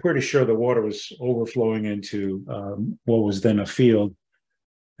I'm pretty sure the water was overflowing into what was then a field.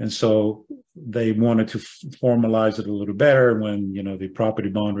 And so they wanted to formalize it a little better when, the property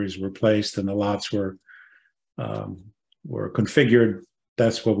boundaries were placed and the lots were configured.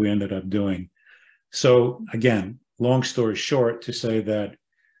 That's what we ended up doing. So again, long story short, to say that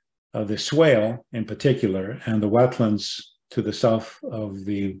the swale in particular and the wetlands to the south of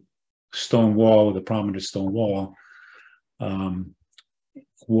the stone wall, the prominent stone wall,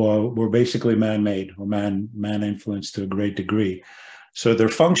 were basically man-made or man-influenced to a great degree. So their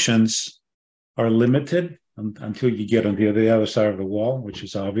functions are limited until you get on the other side of the wall, which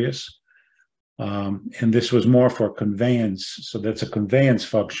is obvious. And this was more for conveyance. So that's a conveyance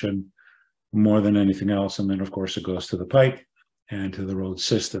function more than anything else. And then, of course, it goes to the pipe and to the road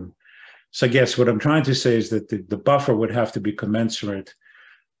system. So I guess what I'm trying to say is that the buffer would have to be commensurate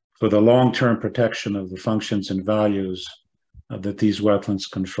for the long-term protection of the functions and values that these wetlands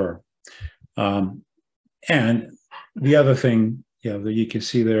confer. And the other thing, that you can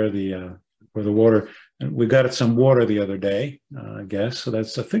see there, where the water, and we got some water the other day, I guess. So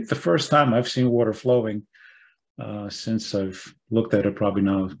that's, I think, the first time I've seen water flowing since I've looked at it probably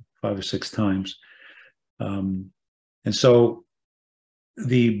now 5 or 6 times. And so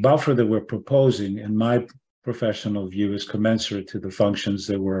the buffer that we're proposing, in my professional view, is commensurate to the functions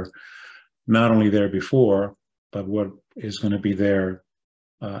that were not only there before, but what is going to be there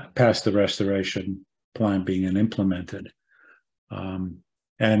past the restoration plan being implemented.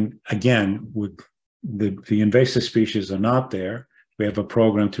 And again, with the invasive species are not there. We have a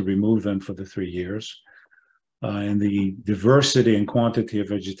program to remove them for the 3 years. And the diversity and quantity of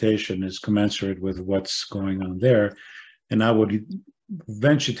vegetation is commensurate with what's going on there. And I would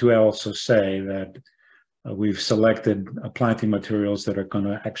venture to also say that we've selected planting materials that are going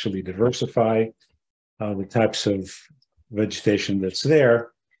to actually diversify the types of vegetation that's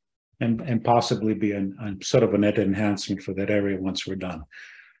there, and possibly be a sort of a net enhancement for that area once we're done.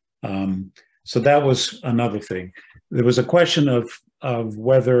 So that was another thing. There was a question of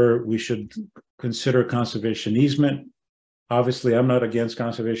whether we should consider conservation easement. Obviously, I'm not against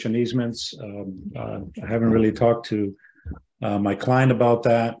conservation easements. I haven't really talked to my client about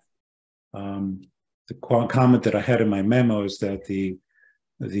that. The comment that I had in my memo is that the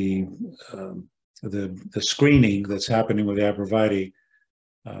the the screening that's happening with the arborvitae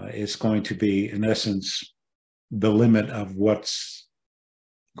is going to be, in essence, the limit of what's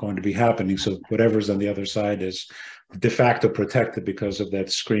going to be happening. So whatever's on the other side is de facto protected because of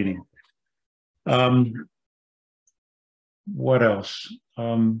that screening. What else?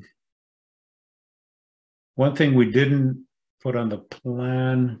 One thing we didn't put on the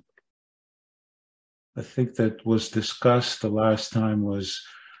plan, I think that was discussed the last time, was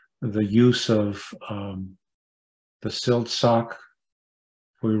the use of the silt sock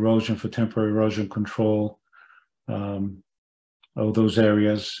for erosion, for temporary erosion control of those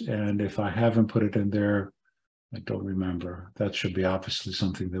areas. And if I haven't put it in there, I don't remember. That should be obviously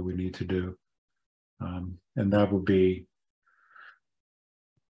something that we need to do. And that would be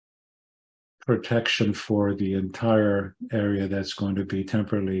protection for the entire area that's going to be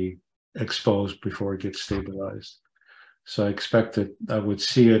temporarily exposed before it gets stabilized. So I expect that I would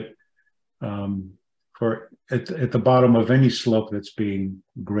see it at the bottom of any slope that's being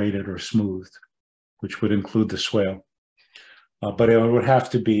graded or smoothed, which would include the swale. But it would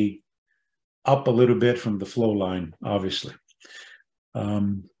have to be up a little bit from the flow line, obviously.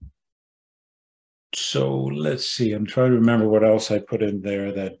 So let's see, I'm trying to remember what else I put in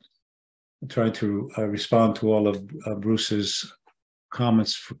there that I'm trying to respond to all of Bruce's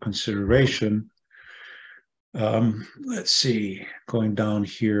comments for consideration. Let's see, going down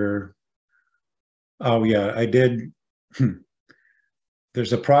here. Oh yeah, I did.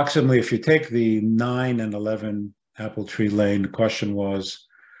 There's approximately, if you take the 9 and 11 Apple Tree Lane, the question was,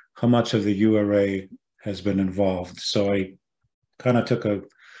 how much of the URA has been involved? So I kind of took a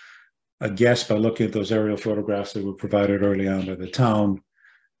guess by looking at those aerial photographs that were provided early on by the town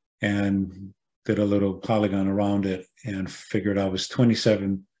and did a little polygon around it and figured out it was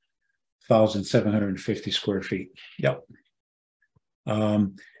 27,750 square feet. Yep.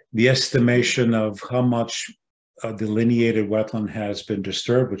 The estimation of how much delineated wetland has been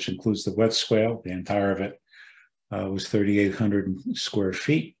disturbed, which includes the wet swale, the entire of it, was 3,800 square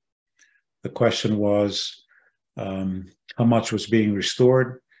feet. The question was how much was being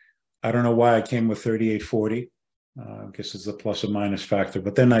restored. I don't know why I came with 3,840. I guess it's a plus or minus factor.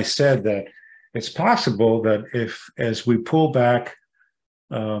 But then I said that it's possible that if, as we pull back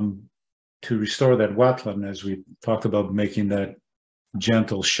to restore that wetland, as we talked about making that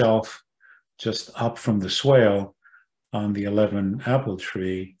gentle shelf just up from the swale on the 11 apple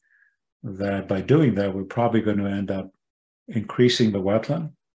tree, that by doing that, we're probably going to end up increasing the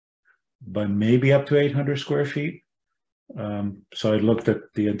wetland by maybe up to 800 square feet. So I looked at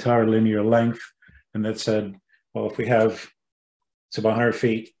the entire linear length and that said, well, if we have, it's about 100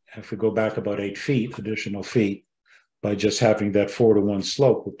 feet, if we go back about 8 feet, additional feet, by just having that 4-to-1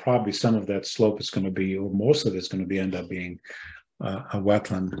 slope, well, probably some of that slope is going to be, or most of it's going to be end up being a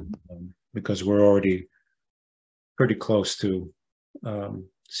wetland because we're already pretty close to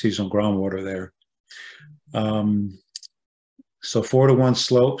seasonal groundwater there. So 4-to-1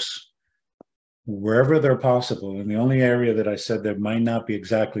 slopes, wherever they're possible. And the only area that I said that might not be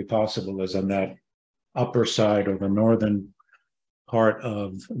exactly possible is on that upper side or the northern part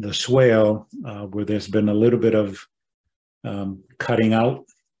of the swale, where there's been a little bit of cutting out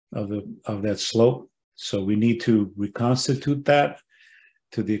of that slope. So we need to reconstitute that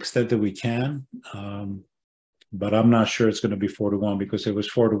to the extent that we can. But I'm not sure it's going to be 4-to-1, because if it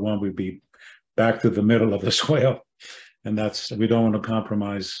was 4-to-1, we'd be back to the middle of the swale. And that's, we don't want to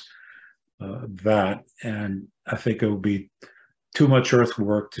compromise that. And I think it would be too much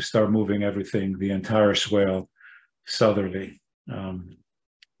earthwork to start moving everything, the entire swale, southerly.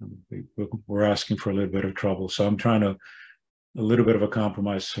 We're asking for a little bit of trouble. So I'm trying to, a little bit of a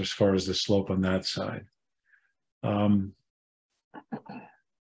compromise as far as the slope on that side.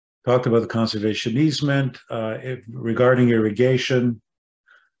 Talked about the conservation easement. Regarding irrigation,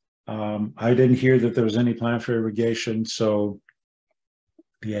 I didn't hear that there was any plan for irrigation. So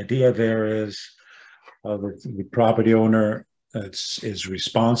the idea there is the property owner is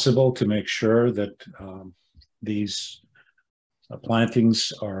responsible to make sure that these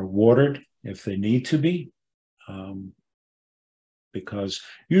plantings are watered if they need to be. Because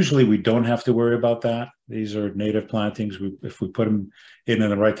usually we don't have to worry about that. These are native plantings. If we put them in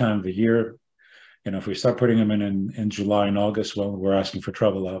the right time of the year, you know, if we start putting them in July and August, well, we're asking for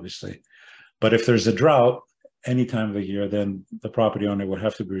trouble, obviously. But if there's a drought any time of the year, then the property owner would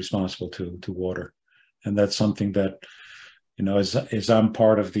have to be responsible to water. And that's something that, you know, as I'm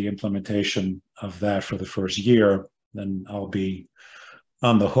part of the implementation of that for the first year, then I'll be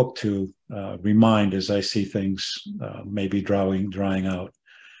on the hook to remind as I see things maybe drying out.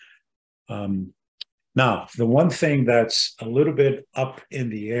 Now, the one thing that's a little bit up in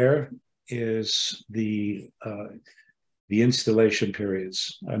the air is the installation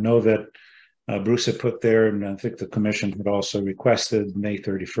periods. I know that Bruce had put there, and I think the commission had also requested May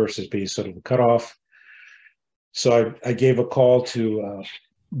 31st as being sort of a cutoff. So I gave a call to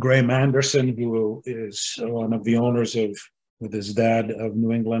Graham Anderson, who is one of the owners of, with his dad, of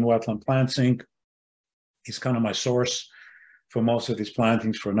New England Wetland Plants Inc. He's kind of my source for most of these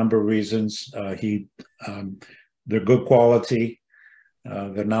plantings for a number of reasons. They're good quality.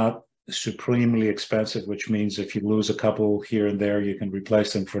 They're not supremely expensive, which means if you lose a couple here and there, you can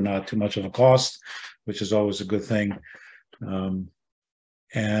replace them for not too much of a cost, which is always a good thing.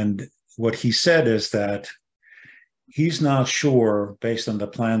 And what he said is that he's not sure, based on the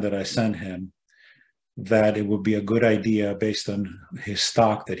plan that I sent him, that it would be a good idea based on his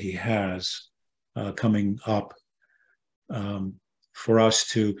stock that he has coming up for us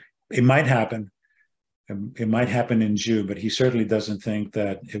to, it might happen in June, but he certainly doesn't think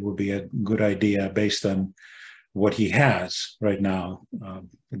that it would be a good idea based on what he has right now,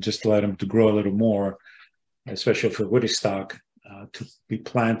 just to let him to grow a little more, especially for woody stock, to be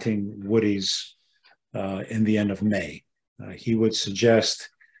planting woodies in the end of May. He would suggest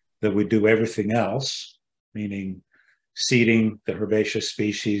that we do everything else, meaning seeding the herbaceous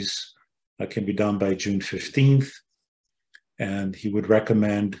species can be done by June 15th. And he would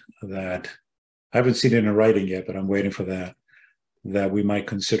recommend that, I haven't seen it in writing yet, but I'm waiting for that, that we might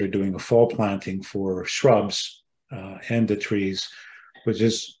consider doing a fall planting for shrubs and the trees, which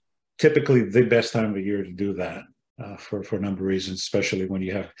is typically the best time of year to do that for a number of reasons, especially when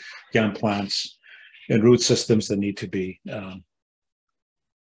you have young plants and root systems that need to be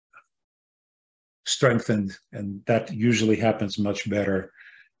strengthened. And that usually happens much better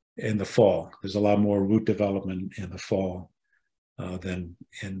in the fall. There's a lot more root development in the fall than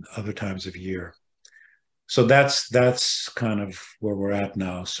in other times of year. So that's kind of where we're at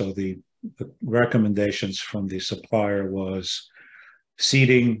now. So the recommendations from the supplier was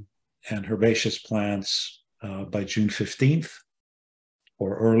seeding and herbaceous plants by June 15th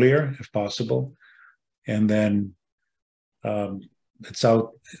or earlier if possible. And then it's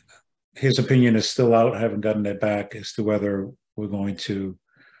out, his opinion is still out, I haven't gotten it back as to whether we're going to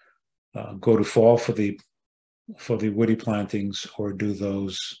go to fall for the woody plantings or do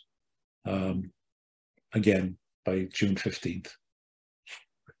those again by June 15th.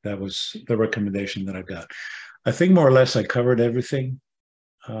 That was the recommendation that I got. I think more or less I covered everything.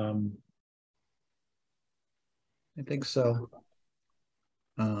 I think so.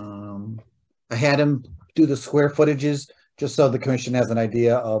 I had him do the square footages just so the commission has an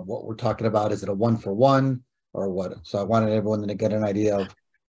idea of what we're talking about. Is it a 1-for-1 or what? So I wanted everyone to get an idea of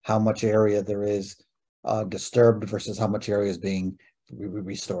how much area there is disturbed versus how much area is being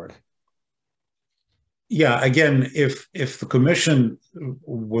restored. Yeah, again, if the commission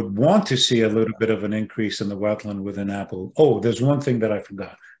would want to see a little bit of an increase in the wetland within Apple. Oh, there's one thing that I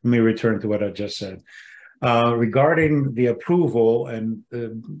forgot. Let me return to what I just said. Regarding the approval and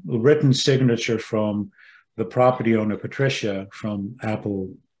the written signature from the property owner, Patricia, from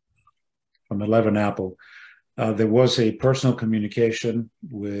 11 Apple, there was a personal communication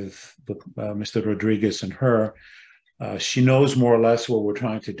with Mr. Rodriguez and her. She knows more or less what we're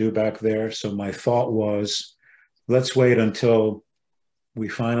trying to do back there. So my thought was, let's wait until we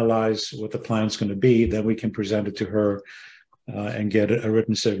finalize what the plan is going to be, then we can present it to her and get a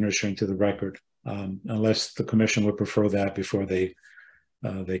written signature into the record, unless the commission would prefer that before they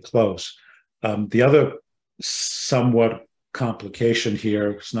close. The other somewhat complication here,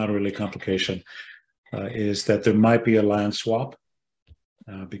 it's not really a complication, is that there might be a land swap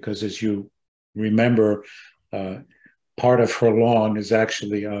because as you remember, part of her lawn is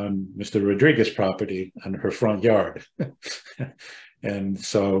actually on Mr. Rodriguez's property on her front yard. And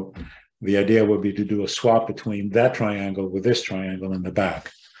so the idea would be to do a swap between that triangle with this triangle in the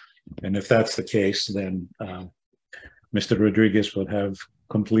back. And if that's the case, then Mr. Rodriguez would have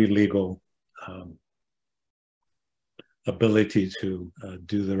complete legal ability to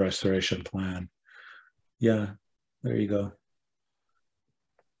do the restoration plan. Yeah, there you go.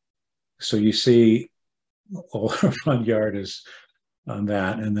 So you see all our front yard is on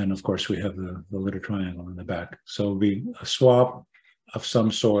that. And then of course we have the little triangle in the back. So it'll be a swap of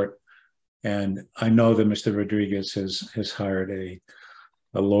some sort. And I know that Mr. Rodriguez has hired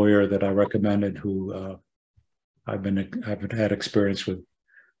a lawyer that I recommended who I've had experience with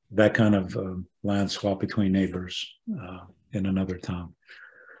that kind of land swap between neighbors in another town.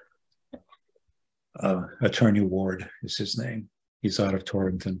 Attorney Ward is his name. He's out of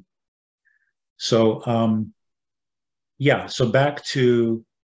Torrington. So yeah, so back to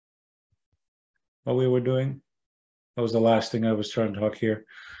what we were doing? That was the last thing I was trying to talk here.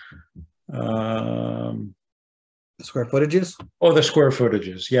 Square footages? Oh, the square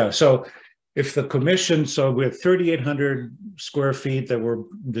footages, yeah. So if the commission, so we have 3,800 square feet that were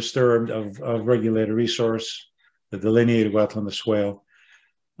disturbed of regulated resource, the delineated wetland, the swale.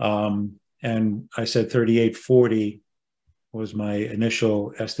 And I said 3,840 was my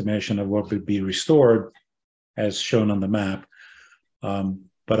initial estimation of what would be restored as shown on the map.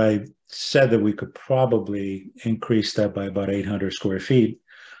 But I said that we could probably increase that by about 800 square feet.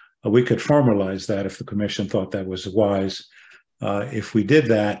 We could formalize that if the commission thought that was wise. If we did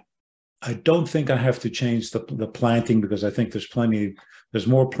that, I don't think I have to change the planting because I think there's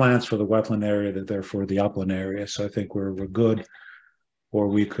more plants for the wetland area than there for the upland area. So I think we're good. Or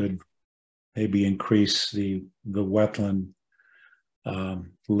we could maybe increase the wetland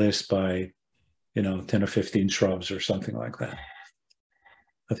list by, 10 or 15 shrubs or something like that.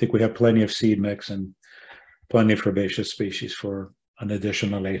 I think we have plenty of seed mix and plenty of herbaceous species for an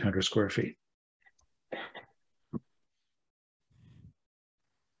additional 800 square feet.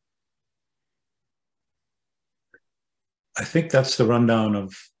 I think that's the rundown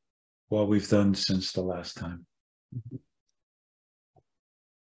of what we've done since the last time.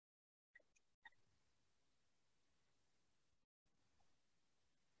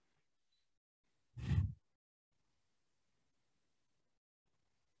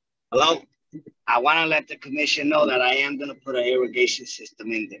 Hello? I want to let the commission know that I am going to put an irrigation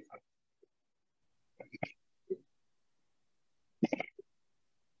system in there.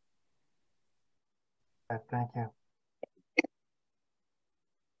 Okay, thank you.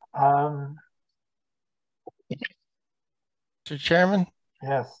 Mr. Chairman?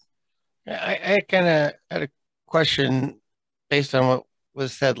 Yes. I kind of had a question based on what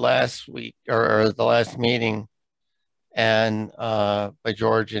was said last week or the last meeting and by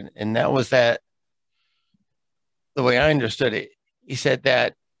George, and that was that the way I understood it, he said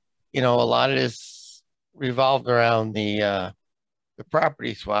that, a lot of this revolved around the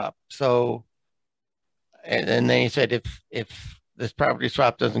property swap. So, and then he said if this property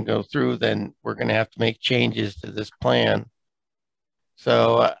swap doesn't go through, then we're going to have to make changes to this plan.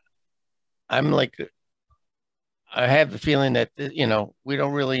 So I'm like, I have the feeling that, we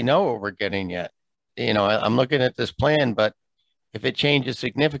don't really know what we're getting yet. I'm looking at this plan, but if it changes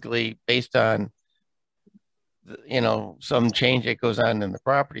significantly based on, some change that goes on in the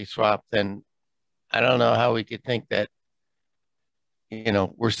property swap, then I don't know how we could think that,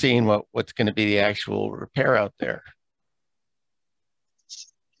 we're seeing what's going to be the actual repair out there.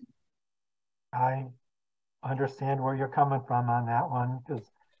 I understand where you're coming from on that one, because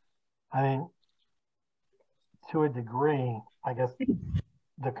I mean, to a degree, I guess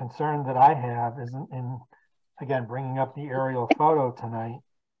the concern that I have isn't in, again, bringing up the aerial photo tonight.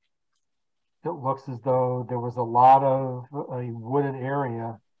 It looks as though there was a lot of a wooded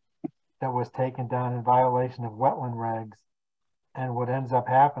area that was taken down in violation of wetland regs. And what ends up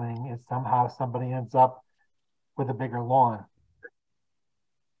happening is somehow somebody ends up with a bigger lawn.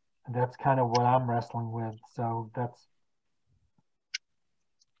 And that's kind of what I'm wrestling with. So that's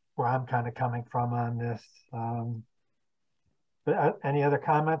where I'm kind of coming from on this. But any other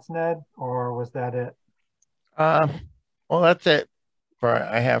comments, Ned, or was that it? Well, that's it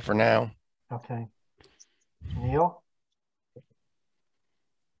I have for now. Okay. Neil?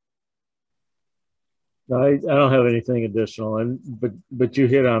 I don't have anything additional, but you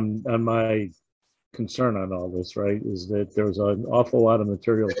hit on my concern on all this, right? Is that there's an awful lot of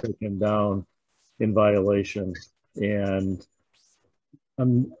material taken down in violation, and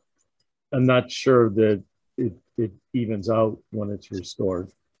I'm not sure that it evens out when it's restored.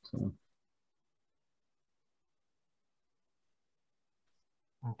 So.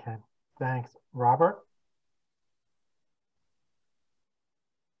 Okay, thanks. Robert?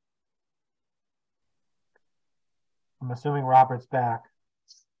 I'm assuming Robert's back.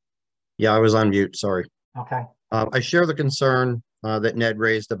 Yeah, I was on mute, sorry. Okay. I share the concern that Ned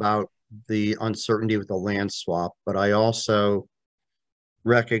raised about the uncertainty with the land swap, but I also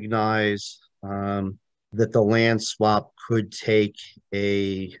recognize that the land swap could take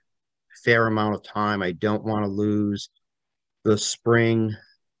a fair amount of time. I don't want to lose the spring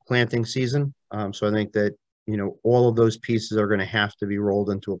planting season. So I think that, all of those pieces are going to have to be rolled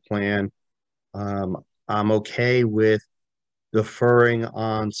into a plan. I'm okay with deferring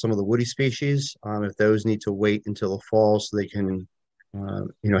on some of the woody species if those need to wait until the fall so they can,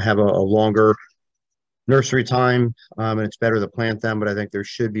 have a longer nursery time, and it's better to plant them. But I think there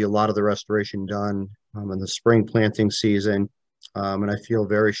should be a lot of the restoration done in the spring planting season. And I feel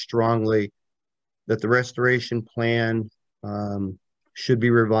very strongly that the restoration plan should be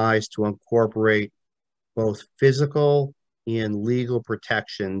revised to incorporate both physical and legal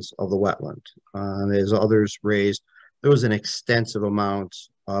protections of the wetland. As others raised, there was an extensive amount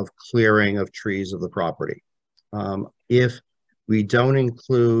of clearing of trees of the property. If we don't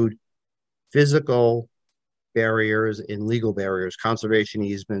include physical barriers and legal barriers, conservation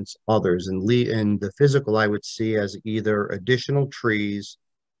easements, others, and the physical I would see as either additional trees,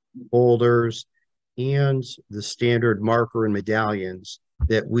 boulders, and the standard marker and medallions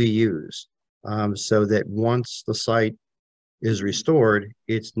that we use, so that once the site is restored,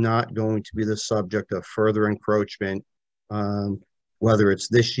 it's not going to be the subject of further encroachment, whether it's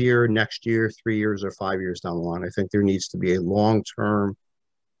this year, next year, 3 years, or 5 years down the line. I think there needs to be a long-term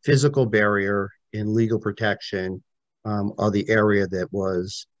physical barrier and legal protection of the area that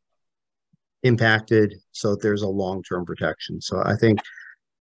was impacted, so that there's a long-term protection. So I think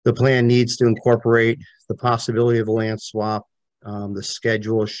the plan needs to incorporate the possibility of a land swap. The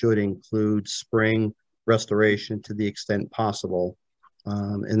schedule should include spring restoration to the extent possible.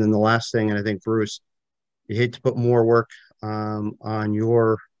 And then the last thing, and I think, Bruce, you hate to put more work on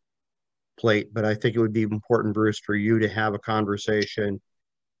your plate, but I think it would be important, Bruce, for you to have a conversation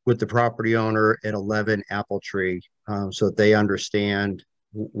with the property owner at 11 Apple Tree, so that they understand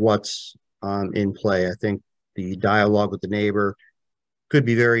what's in play. I think the dialogue with the neighbor could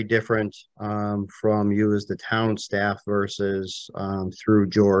be very different from you as the town staff versus through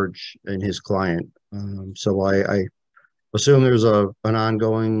George and his client. So I assume there's an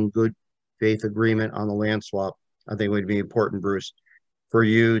ongoing good faith agreement on the land swap. I think it would be important, Bruce, for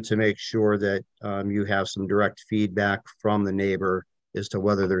you to make sure that you have some direct feedback from the neighbor as to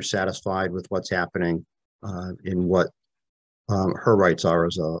whether they're satisfied with what's happening and what her rights are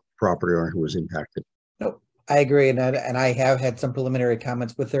as a property owner who was impacted. No, I agree, and I have had some preliminary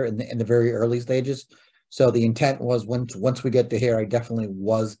comments with her in the very early stages. So the intent was once we get to here, I definitely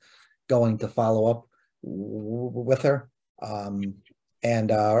was going to follow up with her.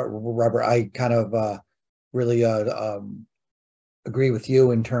 And Robert, I kind of really agree with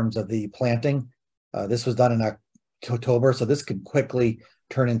you in terms of the planting. This was done in October, so this could quickly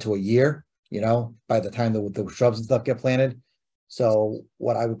turn into a year, by the time the shrubs and stuff get planted. So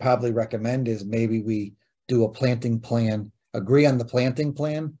what I would probably recommend is maybe we do a planting plan, agree on the planting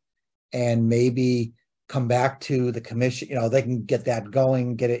plan, and maybe come back to the commission. They can get that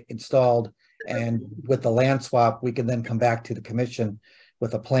going, get it installed, and with the land swap, we can then come back to the commission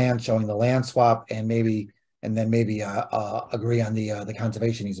with a plan showing the land swap, and then maybe agree on the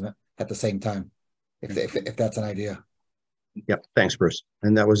conservation easement at the same time, if that's an idea. Yep. Thanks, Bruce.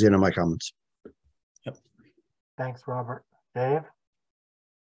 And that was the end of my comments. Yep. Thanks, Robert. Dave?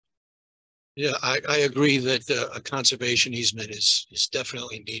 Yeah, I agree that a conservation easement is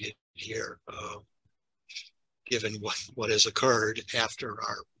definitely needed here, given what has occurred after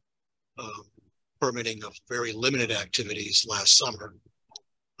our permitting of very limited activities last summer,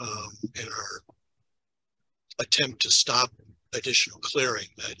 and our attempt to stop additional clearing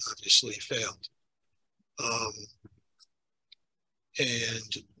that obviously failed.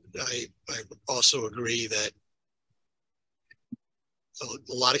 And I also agree that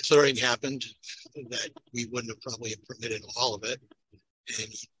a lot of clearing happened that we wouldn't have probably permitted all of it,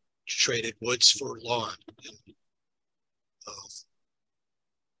 and traded woods for lawn. And,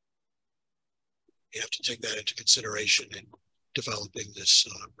 you have to take that into consideration in developing this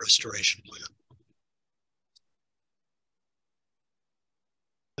restoration plan.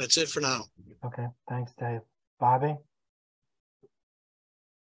 That's it for now. Okay, thanks, Dave. Bobby?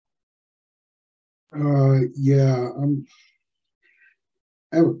 Yeah,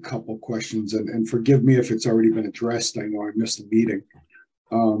 I have a couple questions, and forgive me if it's already been addressed. I know I missed the meeting.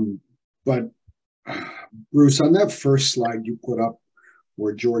 But Bruce, on that first slide you put up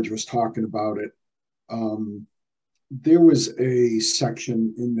where George was talking about it, there was a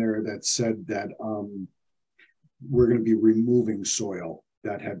section in there that said that we're going to be removing soil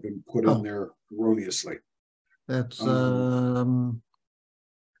that had been put in there erroneously. That's let's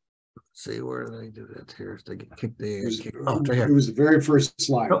see, where did I do that here? To get kicked the right here. It was the very first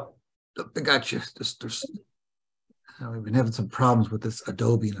slide. Oh, I got you. We've been having some problems with this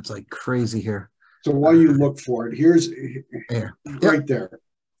Adobe, and it's like crazy here. So while you look for it, here's there, right there.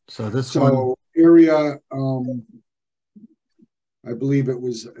 So this one area, I believe it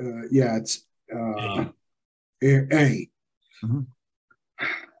was yeah, it's A. Mm-hmm.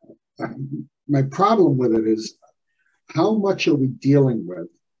 My problem with it is, how much are we dealing with?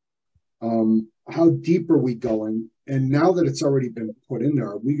 How deep are we going? And now that it's already been put in there,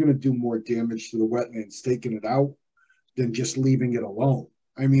 are we going to do more damage to the wetlands taking it out than just leaving it alone?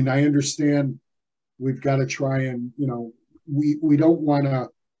 I mean, I understand we've got to try and, we don't want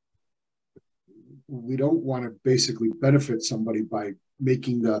to basically benefit somebody by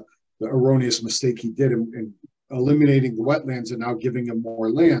making the erroneous mistake he did in eliminating the wetlands and now giving him more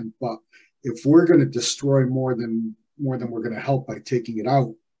land. But if we're going to destroy more than we're going to help by taking it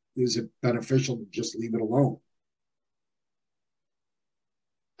out, is it beneficial to just leave it alone?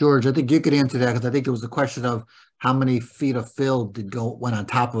 George, I think you could answer that because I think there was a question of how many feet of fill went on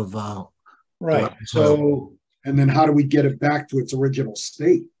top of right. So, and then how do we get it back to its original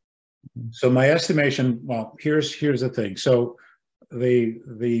state? So my estimation, well, here's the thing. So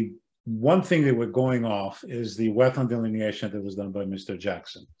the one thing that we're going off is the wetland delineation that was done by Mr.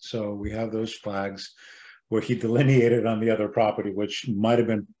 Jackson. So we have those flags where he delineated on the other property, which might have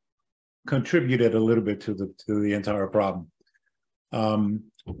been contributed a little bit to the entire problem.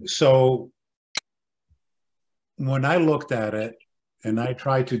 So when I looked at it and I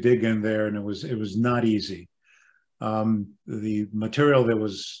tried to dig in there, and it was not easy. The material that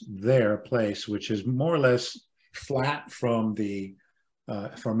was placed, which is more or less flat from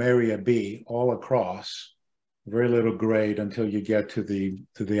area B all across, very little grade until you get to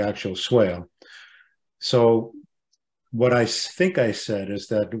the actual swale. So what I think I said is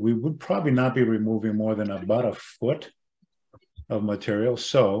that we would probably not be removing more than about a foot of material.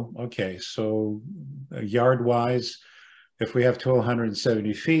 So, okay, so yard wise, if we have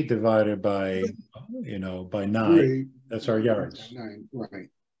 1,270 feet divided by, by 9, that's our yards. 9, right.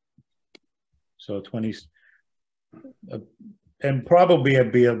 So 20, and probably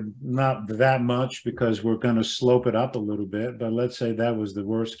it'd be not that much because we're going to slope it up a little bit. But let's say that was the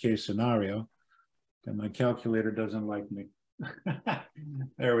worst case scenario. And my calculator doesn't like me.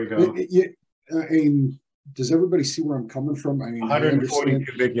 There we go. I mean, does everybody see where I'm coming from? I mean, 140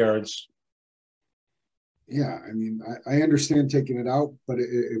 cubic yards. Yeah, I mean, I understand taking it out, but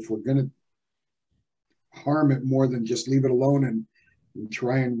if we're going to harm it more than just leave it alone and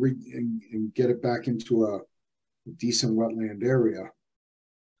try and get it back into a decent wetland area,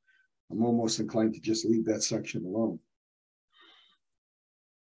 I'm almost inclined to just leave that section alone.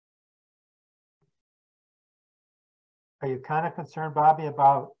 Are you kind of concerned, Bobby,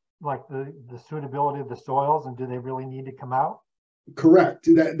 about like the suitability of the soils, and do they really need to come out? Correct.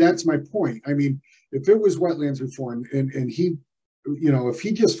 That's my point. I mean, if it was wetlands before and he, if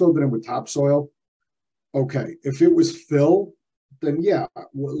he just filled it in with topsoil, okay. If it was fill, then yeah,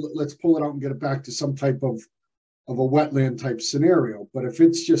 let's pull it out and get it back to some type of a wetland type scenario. But if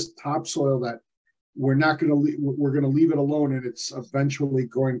it's just topsoil that we're not going to we're going to leave it alone, and it's eventually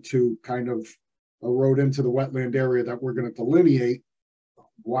going to kind of erode into the wetland area that we're going to delineate,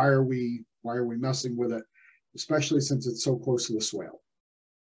 why are we messing with it, especially since it's so close to the swale?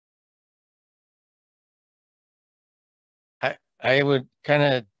 I would kind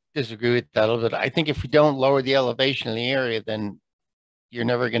of disagree with that a little bit. I think if we don't lower the elevation in the area, then you're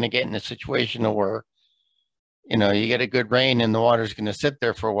never going to get in a situation where, you get a good rain and the water's going to sit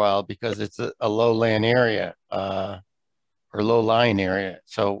there for a while because it's a lowland area or low lying area.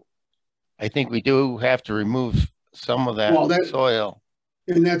 So I think we do have to remove some of that soil.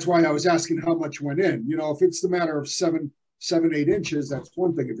 And that's why I was asking how much went in. If it's the matter of 7, 8 inches, that's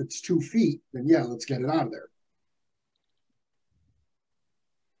one thing. If it's 2 feet, then yeah, let's get it out of there.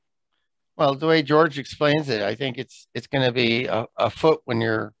 Well, the way George explains it, I think it's going to be a foot when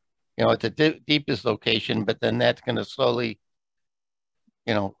you're, at the deepest location, but then that's going to slowly,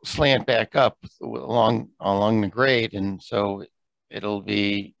 slant back up along the grade. And so it'll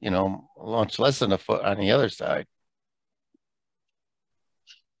be, much less than a foot on the other side.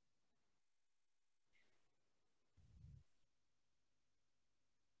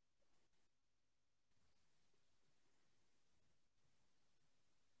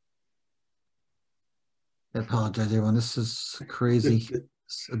 I apologize, everyone. This is crazy.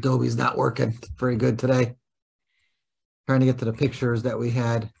 Adobe's not working very good today. Trying to get to the pictures that we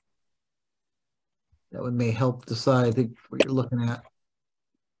had. That may help decide, I think, what you're looking at.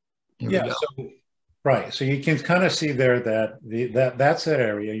 Here we go. Right. So you can kind of see there that that's that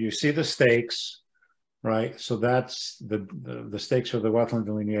area. You see the stakes, right? So that's the stakes are the wetland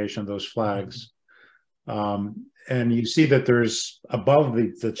delineation, those flags. And you see that there's above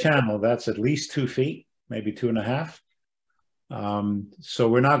the channel, that's at least 2 feet, maybe 2.5. So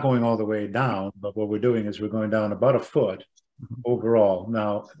we're not going all the way down, but what we're doing is we're going down about a foot overall.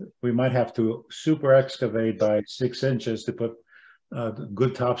 Now, we might have to super excavate by 6 inches to put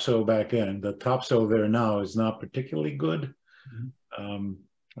good topsoil back in. The topsoil there now is not particularly good.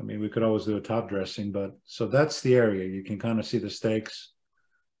 I mean, we could always do a top dressing, but so that's the area. You can kind of see the stakes.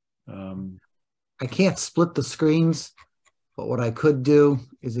 I can't split the screens, but what I could do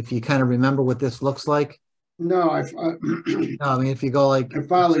is if you kind of remember what this looks like, No, No, I mean, if you go like. I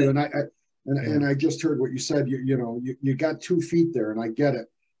follow you, and I just heard what you said. You got 2 feet there, and I get it.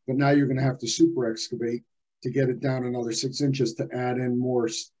 But now you're going to have to super excavate to get it down another 6 inches to add in more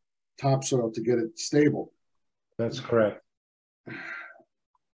topsoil to get it stable. That's correct.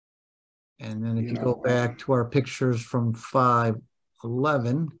 And then if you go back to our pictures from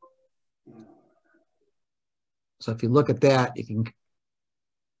 511. So if you look at that, you can,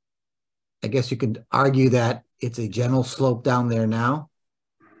 I guess you could argue that it's a gentle slope down there now,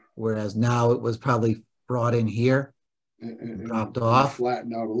 whereas now it was probably brought in here, and dropped off,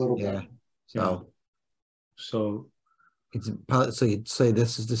 flattened out a little bit. So it's probably, so you'd say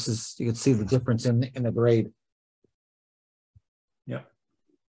this is you can see the difference in the grade. Yeah.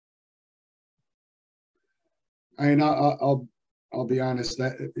 I mean, I'll be honest,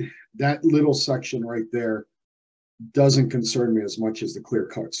 that little section right there doesn't concern me as much as the clear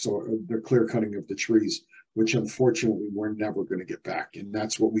cut. So the clear cutting of the trees, which unfortunately we're never going to get back. And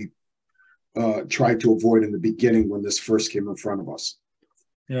that's what we tried to avoid in the beginning when this first came in front of us.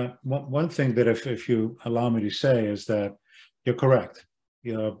 Yeah, one thing that if you allow me to say is that you're correct.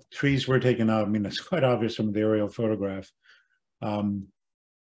 Trees were taken out. I mean, it's quite obvious from the aerial photograph.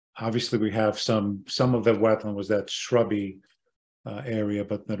 Obviously, we have some of the wetland was that shrubby area,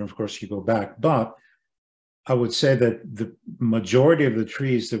 but then of course you go back. But I would say that the majority of the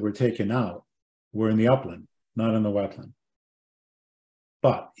trees that were taken out were in the upland, not in the wetland.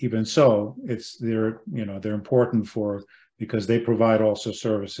 But even so, they're important because they provide also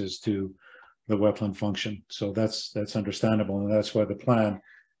services to the wetland function. So that's understandable, and that's why the plan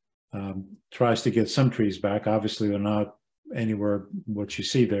tries to get some trees back. Obviously, they're not anywhere what you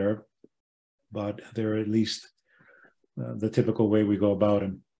see there, but they're at least the typical way we go about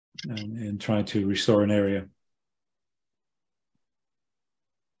them and trying to restore an area.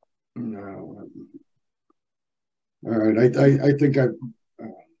 No. All right, I think I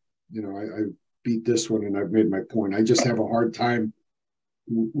beat this one and I've made my point. I just have a hard time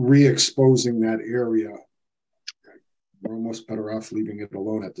re-exposing that area. We're almost better off leaving it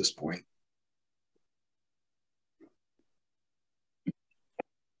alone at this point. Is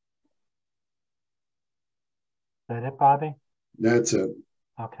that it, Bobby? That's it.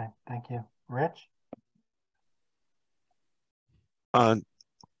 Okay, thank you. Rich?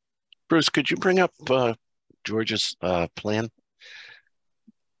 Bruce, could you bring up George's plan?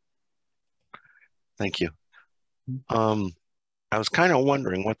 Thank you. I was kind of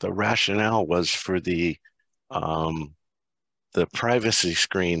wondering what the rationale was for the privacy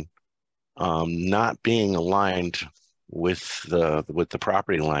screen not being aligned with the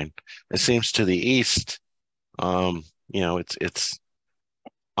property line. It seems to the east, it's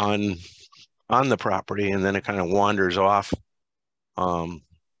on the property, and then it kind of wanders off and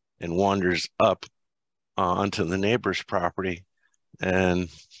wanders up onto the neighbor's property. And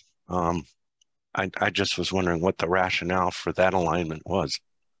I just was wondering what the rationale for that alignment was.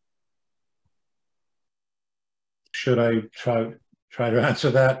 Should I try to answer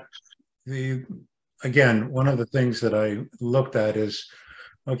that? Again, one of the things that I looked at is,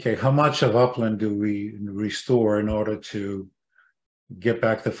 okay, how much of upland do we restore in order to get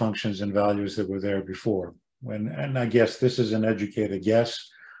back the functions and values that were there before? And I guess this is an educated guess.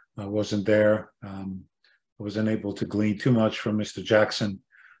 I wasn't there. I wasn't able to glean too much from Mr. Jackson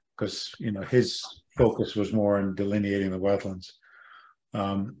because his focus was more on delineating the wetlands.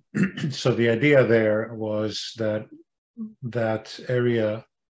 So the idea there was that area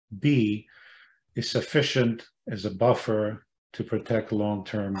B is sufficient as a buffer to protect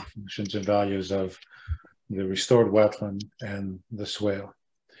long-term functions and values of the restored wetland and the swale.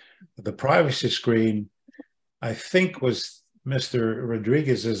 The privacy screen, I think, was Mr.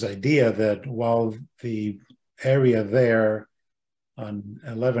 Rodriguez's idea that while the area there on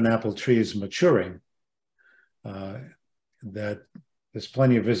 11 apple trees maturing, that there's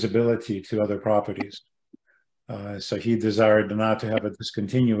plenty of visibility to other properties. So he desired not to have a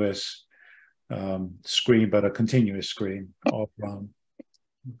discontinuous screen, but a continuous screen all around.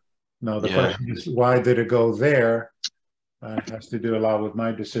 Now the question is, why did it go there? It has to do a lot with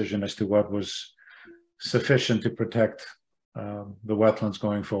my decision as to what was sufficient to protect the wetlands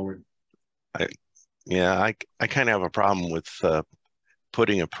going forward. I kind of have a problem with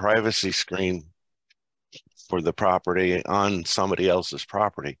putting a privacy screen for the property on somebody else's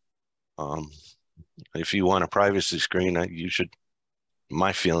property. If you want a privacy screen,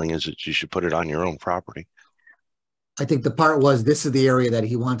 my feeling is that you should put it on your own property. I think the part was, this is the area that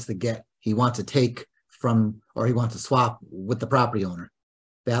he wants to take from, or he wants to swap with the property owner.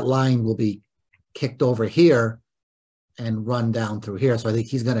 That line will be kicked over here and run down through here. So I think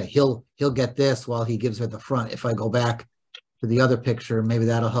he'll get this while he gives her the front. If I go back to the other picture, maybe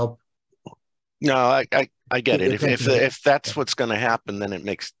that'll help. No, I get it. If that's Yeah. what's going to happen, then it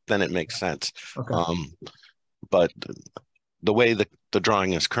makes sense. Okay. But the way the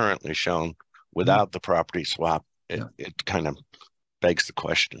drawing is currently shown, without the property swap, it kind of begs the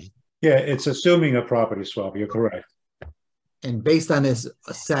question. Yeah, it's assuming a property swap. You're correct. And based on his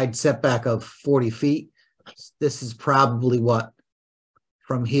side setback of 40 feet, this is probably what,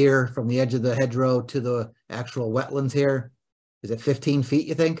 from here, from the edge of the hedgerow to the actual wetlands here, is it 15 feet,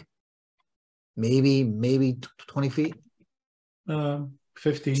 you think? Maybe 20 feet?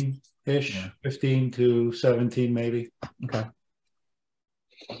 15-ish, Yeah. 15 to 17 maybe. Okay.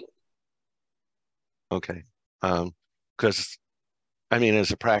 Okay. Because, I mean,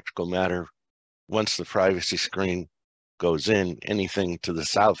 as a practical matter, once the privacy screen goes in, anything to the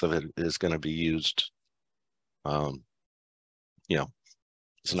south of it is going to be used. You know,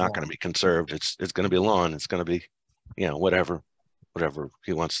 it's not going to be conserved. It's going to be lawn. It's going to be, you know, whatever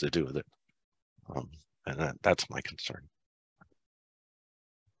he wants to do with it. And that's my concern.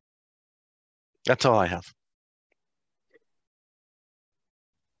 That's all I have.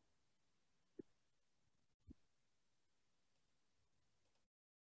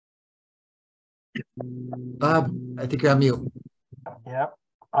 Bob, I think you're on mute. Yep.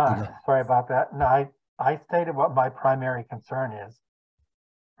 Sorry about that. No, I stated what my primary concern is,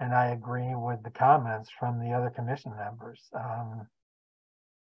 and I agree with the comments from the other commission members.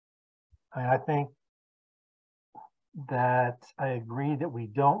 I think that I agree that we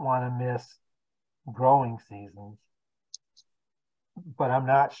don't want to miss growing seasons, but I'm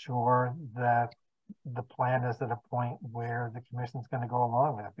not sure that the plan is at a point where the commission's going to go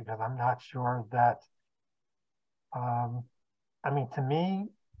along with it, because I'm not sure that, I mean, to me,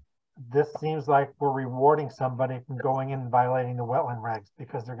 this seems like we're rewarding somebody from going in and violating the wetland regs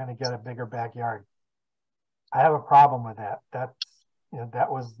because they're going to get a bigger backyard. I have a problem with that. That's, you know,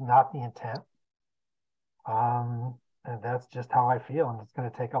 that was not the intent. And that's just how I feel. And it's going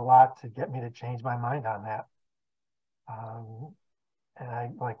to take a lot to get me to change my mind on that. And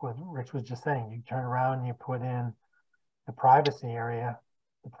I, like what Rich was just saying, you turn around and you put in the privacy area,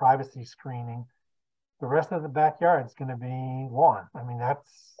 the privacy screening, the rest of the backyard is going to be lawn. I mean,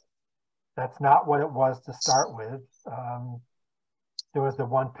 that's not what it was to start with. There was the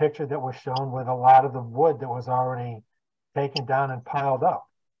one picture that was shown with a lot of the wood that was already taken down and piled up.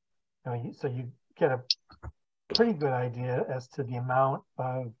 You know, so you get a pretty good idea as to the amount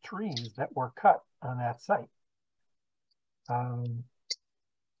of trees that were cut on that site.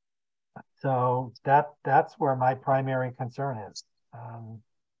 So that's where my primary concern is.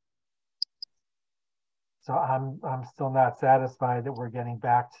 So I'm still not satisfied that we're getting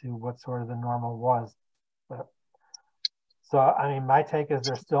back to what sort of the normal was. But so I mean, my take is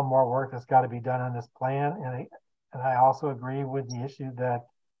there's still more work that's got to be done on this plan, and I also agree with the issue that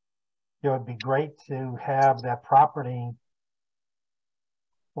it would be great to have that property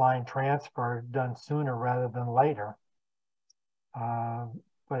line transfer done sooner rather than later.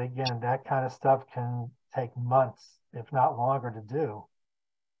 But again, that kind of stuff can take months, if not longer, to do.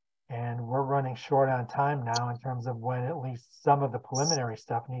 And we're running short on time now in terms of when at least some of the preliminary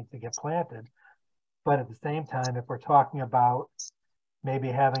stuff needs to get planted. But at the same time, if we're talking about maybe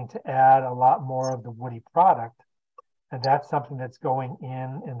having to add a lot more of the woody product, and that's something that's going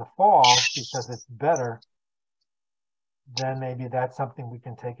in the fall because it's better, then maybe that's something we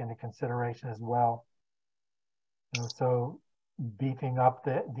can take into consideration as well. You know, so beefing up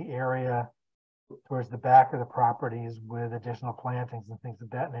the area towards the back of the properties with additional plantings and things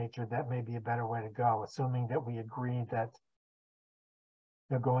of that nature, that may be a better way to go, assuming that we agree that,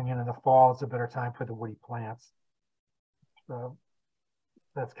 you know, going in the fall is a better time for the woody plants. So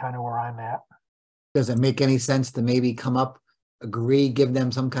that's kind of where I'm at. Does it make any sense to maybe come up, agree, give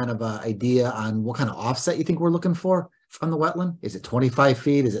them some kind of idea on what kind of offset you think we're looking for from the wetland? Is it 25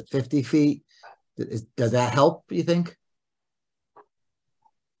 feet? Is it 50 feet? Does that help, you think?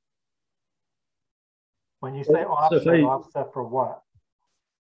 When you say offset for what?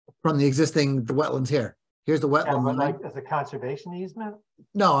 From the existing wetlands here. Here's the wetland line. Like as a conservation easement?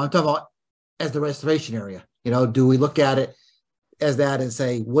 No, I'm talking about as the restoration area. You know, do we look at it as that and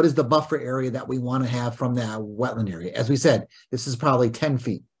say, what is the buffer area that we want to have from that wetland area? As we said, this is probably 10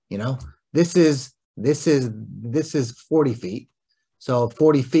 feet, you know, this is 40 feet. So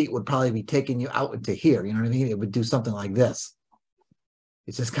 40 feet would probably be taking you out into here. You know what I mean? It would do something like this.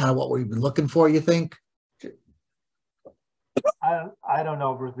 It's just kind of what we've been looking for, you think? I don't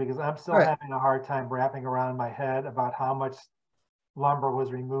know, Bruce, because I'm still having a hard time wrapping around my head about how much lumber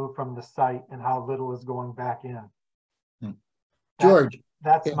was removed from the site and how little is going back in. George,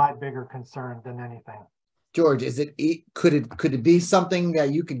 That's my bigger concern than anything. George, could it be something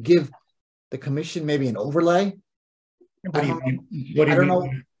that you could give the commission maybe an overlay? What do you mean? What do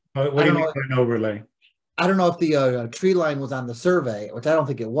you mean by an overlay? I don't know if the tree line was on the survey, which I don't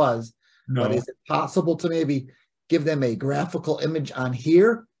think it was. No. But is it possible to maybe give them a graphical image on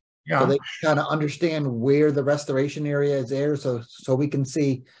here? Yeah. So they kind of understand where the restoration area is there, so we can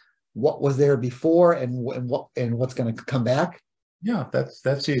see what was there before and what's going to come back. Yeah,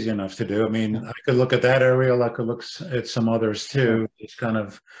 that's easy enough to do. I mean, I could look at that area, I could look at some others too, just kind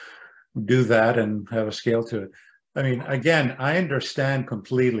of do that and have a scale to it. I mean, again, I understand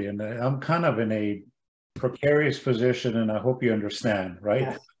completely, and I'm kind of in a precarious position, and I hope you understand, right?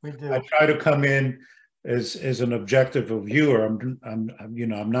 Yes, we do. I try to come in as an objective viewer. I'm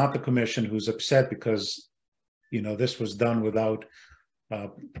not the commission who's upset because, this was done without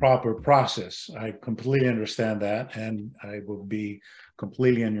proper process. I completely understand that, and I will be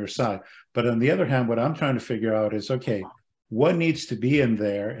completely on your side. But on the other hand, what I'm trying to figure out is, okay, what needs to be in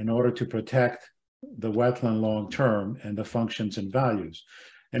there in order to protect the wetland long-term and the functions and values?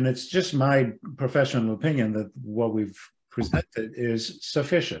 And it's just my professional opinion that what we've presented is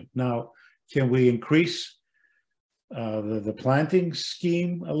sufficient. Now, can we increase the planting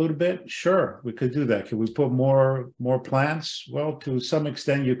scheme a little bit? Sure, we could do that. Can we put more plants? Well, to some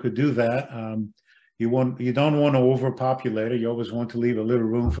extent, you could do that. You don't want to overpopulate it. You always want to leave a little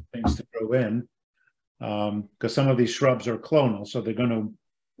room for things to grow in, because some of these shrubs are clonal, so they're going to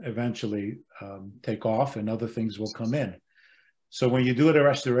eventually take off, and other things will come in. So when you do a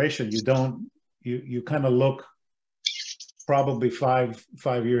restoration, you kind of look probably five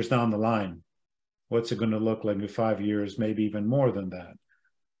years down the line. What's it going to look like in 5 years, maybe even more than that?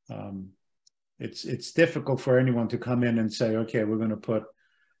 It's difficult for anyone to come in and say, okay, we're going to put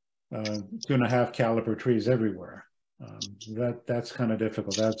 2.5 caliber trees everywhere. That's kind of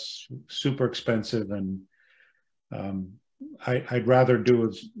difficult. That's super expensive, and I'd rather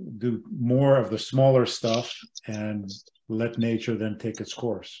do more of the smaller stuff and let nature then take its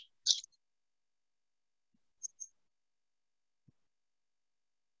course.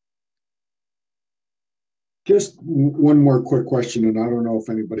 Just one more quick question, and I don't know if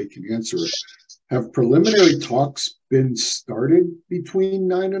anybody can answer it. Have preliminary talks been started between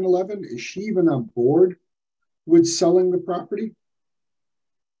 9 and 11? Is she even on board with selling the property?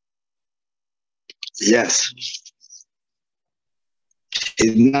 Yes.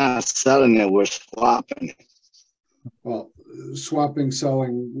 She's not selling it, we're swapping it. Well, swapping,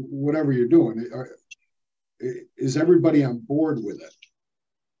 selling, whatever you're doing, is everybody on board with it?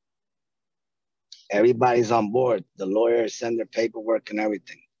 Everybody's on board. The lawyers send their paperwork and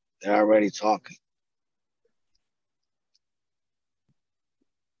everything. They're already talking.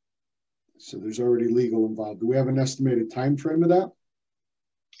 So there's already legal involved. Do we have an estimated time frame of that?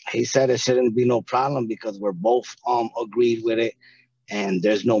 He said it shouldn't be no problem because we're both agreed with it, and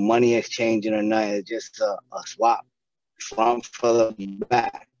there's no money exchanging or nothing. It's just a swap, front for the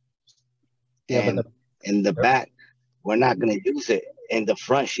back. Yeah, and in the back, we're not going to use it. In the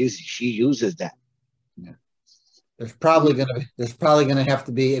front, she uses that. Yeah. There's probably gonna have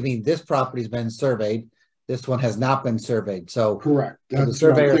to be. I mean, this property's been surveyed. This one has not been surveyed. So correct. So the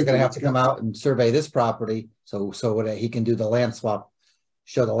surveyor is going to have to come out and survey this property, so that he can do the land swap,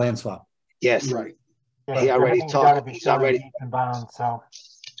 show the land swap. Yes, right. Yeah, he already talked. He's already bound, so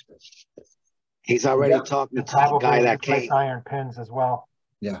he's already talking to the guy that came. Iron pins as well.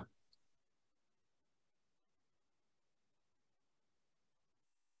 Yeah.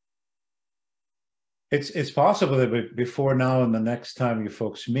 It's possible that before now and the next time you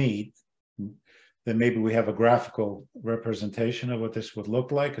folks meet, then maybe we have a graphical representation of what this would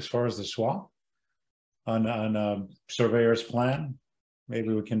look like as far as the swap on a surveyor's plan.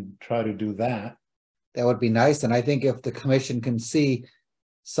 Maybe we can try to do that. That would be nice. And I think if the commission can see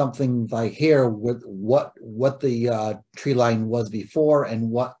something like here with what the tree line was before and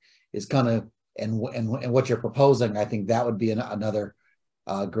what is gonna and what you're proposing, I think that would be another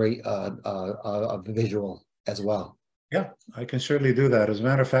great visual as well. Yeah, I can certainly do that. As a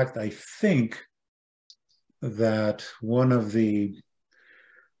matter of fact, I think that one of the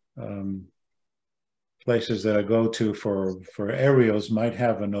places that I go to for aerials might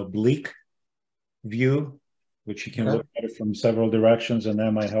have an oblique view, which you can look at it from several directions, and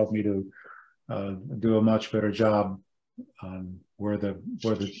that might help me to do a much better job on where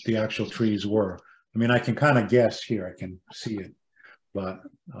the actual trees were. I mean, I can kind of guess here, I can see it, but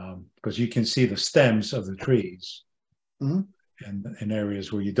because you can see the stems of the trees. Mm-hmm. And in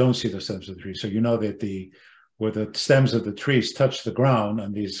areas where you don't see the stems of the trees, so you know that where the stems of the trees touch the ground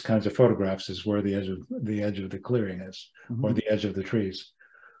on these kinds of photographs is where the edge of the clearing is, or the edge of the trees.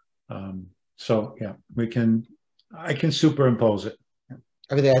 So yeah, I can superimpose it.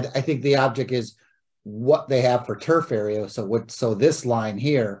 I mean, I think the object is what they have for turf area. So this line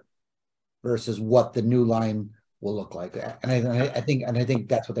here versus what the new line will look like. And I think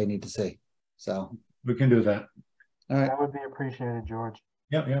that's what they need to see. So we can do that. All right. That would be appreciated, George.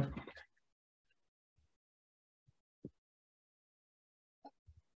 Yep. Yep.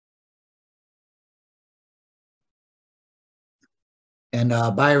 And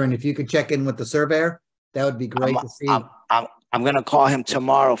Byron, if you could check in with the surveyor, that would be great to see. I'm gonna call him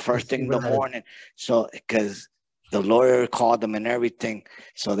tomorrow, first thing in the morning. So because the lawyer called them and everything,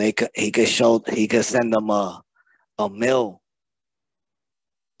 so he could send them a mill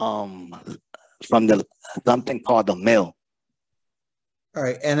from something called the mill. All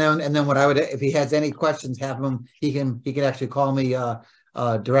right, and then what I would, if he has any questions, have him. He can actually call me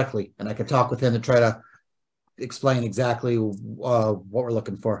directly, and I can talk with him to try to explain exactly what we're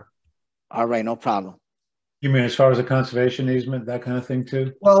looking for. All right, no problem. You mean as far as the conservation easement, that kind of thing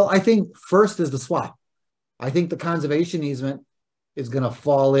too? Well, I think first is the swap. I think the conservation easement is going to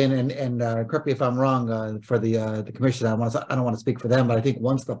fall in, and correct me if I'm wrong, for the commission. I don't want to speak for them, but I think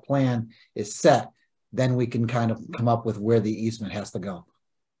once the plan is set, then we can kind of come up with where the easement has to go.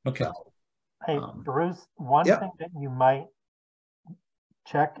 Okay. So, hey, Bruce, one thing that you might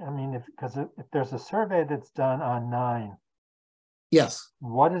check, I mean, because if there's a survey that's done on 9, yes.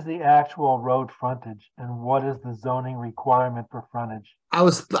 What is the actual road frontage and what is the zoning requirement for frontage?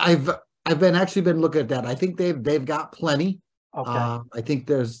 I've been looking at that. I think they've got plenty. Okay. I think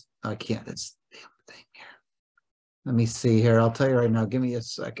it's damn thing here. Let me see here. I'll tell you right now. Give me a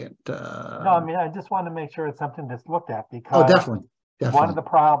second. No, I mean, I just want to make sure it's something that's looked at, because definitely. One of the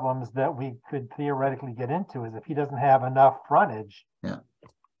problems that we could theoretically get into is if he doesn't have enough frontage,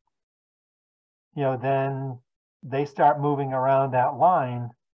 then they start moving around that line.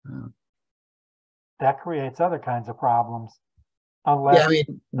 That creates other kinds of problems. Unless,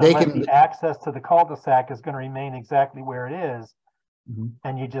 the access to the cul-de-sac is going to remain exactly where it is,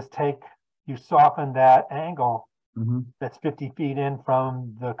 and you soften that angle that's 50 feet in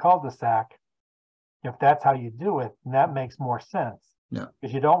from the cul-de-sac. If that's how you do it, then that makes more sense. Yeah,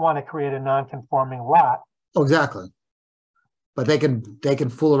 because you don't want to create a non-conforming lot. Oh, exactly. But they can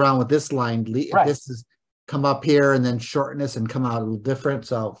fool around with this line. If this is come up here and then shorten this and come out a little different.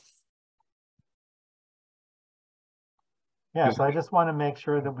 So yeah, so I just want to make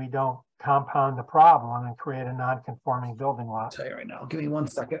sure that we don't compound the problem and create a non-conforming building lot. I'll tell you right now. Give me 1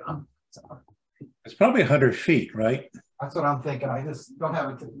 second. It's probably 100 feet, right? That's what I'm thinking. I just don't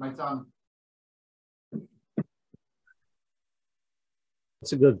have it to my tongue.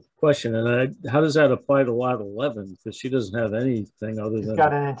 That's a good question. And how does that apply to lot 11? Because she doesn't have anything other than. She's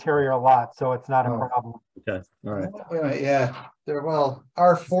got an interior lot, so it's not a problem. Okay, all right. Wait a minute, yeah.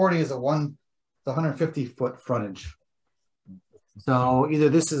 R40 is 150 foot frontage. So either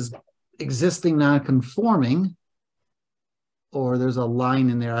this is existing non-conforming, or there's a line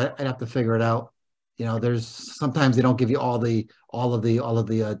in there. I'd have to figure it out. There's sometimes they don't give you all of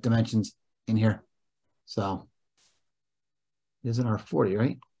the dimensions in here. So it is an R40,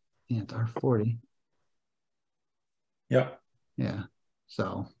 right? Yeah, it's R40. Yeah. Yeah.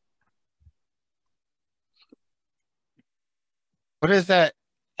 So what is that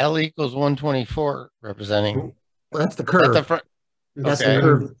L equals 124 representing? Well, that's the curve. That's the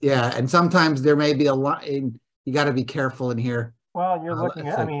curve. Yeah. And sometimes there may be a lot, you got to be careful in here. Well, you're looking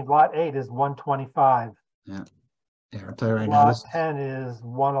at, lot 8 is 125. Yeah. Yeah, I'll tell you right now. Lot 10 is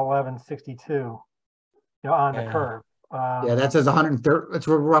 111.62, on the curve. Yeah, that says 130. It's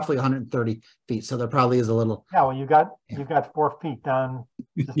roughly 130 feet. So there probably is a little. Yeah, well, you got 4 feet down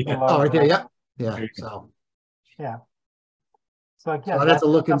just below. Oh, right there. Yeah. Yeah. So. Yeah. So again, I'd have to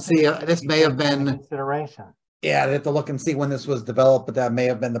look and see. This may have been consideration. Yeah, I'd have to look and see when this was developed, but that may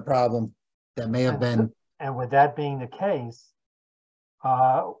have been the problem. That may have been. And with that being the case,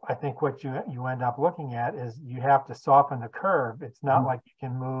 I think what you end up looking at is you have to soften the curve. It's not like you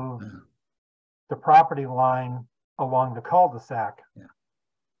can move the property line along the cul-de-sac.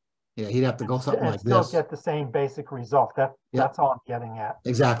 Yeah, he'd have to go something like still this. Get the same basic result. That's all I'm getting at.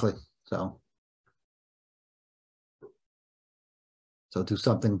 Exactly. So do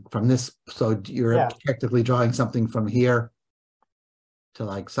something from this. So you're technically drawing something from here to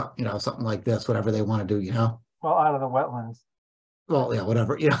like something like this, whatever they want to do, Well, out of the wetlands. Well, yeah,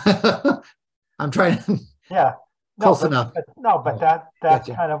 whatever, I'm trying to. Yeah. Close enough. But that's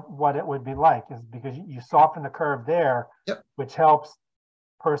kind of what it would be like, is because you soften the curve there, which helps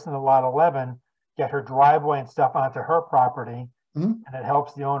person in lot 11 get her driveway and stuff onto her property. Mhm. And it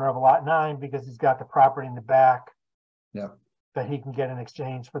helps the owner of lot 9 because he's got the property in the back. Yeah. That he can get in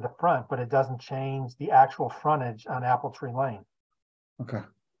exchange for the front, but it doesn't change the actual frontage on Apple Tree Lane. Okay.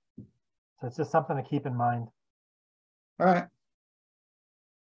 So it's just something to keep in mind. All right.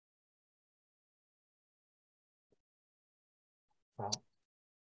 So,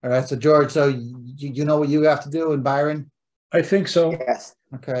 All right. So George, so you know what you have to do, and Byron? I think so. Yes.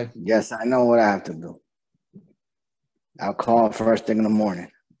 Okay. Yes, I know what I have to do. I'll call first thing in the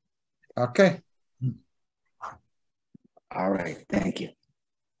morning. Okay. All right. Thank you.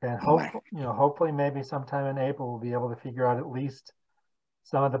 and Bye-bye. hopefully maybe sometime in April, we'll be able to figure out at least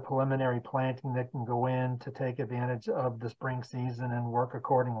some of the preliminary planting that can go in to take advantage of the spring season and work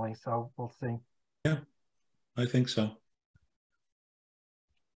accordingly. So we'll see. Yeah, I think so.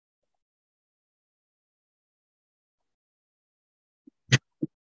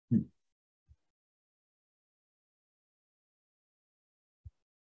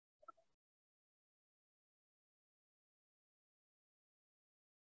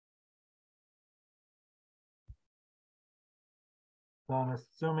 So I'm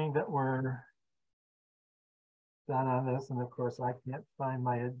assuming that we're done on this, and of course I can't find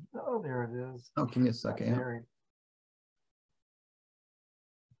my, oh, there it is. Oh, give me a second. Yeah. Buried.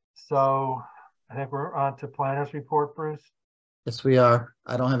 So I think we're on to planners report, Bruce. Yes, we are.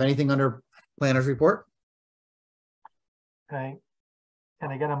 I don't have anything under planners report. Okay.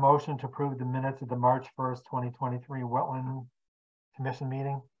 Can I get a motion to approve the minutes of the March 1st, 2023 Wetland Commission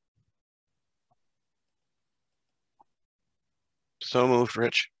meeting? So moved,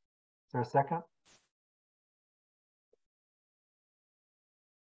 Rich. Is there a second?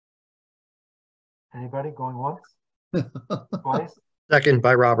 Anybody going once? Twice? Second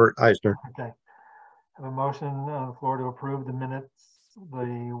by Robert Eisner. Okay. Have a motion on the floor to approve the minutes,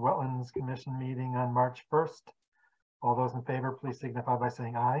 the Wetlands Commission meeting on March 1st. All those in favor, please signify by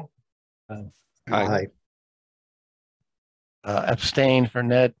saying aye. Aye. Abstain for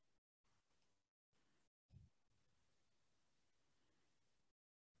Ned.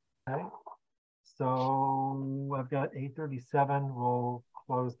 Okay. So I've got 8:37. We'll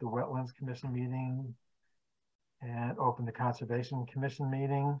close the Wetlands Commission meeting and open the Conservation Commission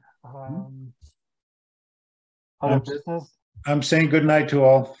meeting. Other business? I'm saying good night to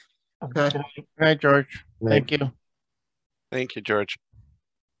all. Okay. Good night, George. Thank you. Thank you, George.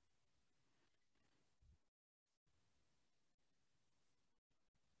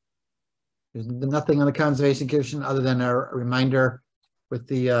 There's nothing on the Conservation Commission other than a reminder with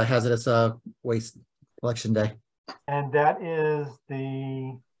the hazardous waste collection day. And that is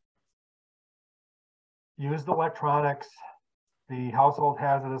the used electronics, the household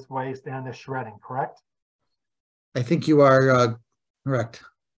hazardous waste, and the shredding, correct? I think you are correct.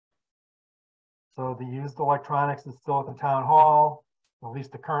 So the used electronics is still at the town hall, at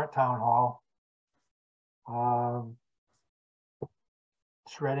least the current town hall.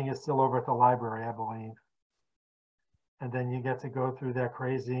 Shredding is still over at the library, I believe. And then you get to go through that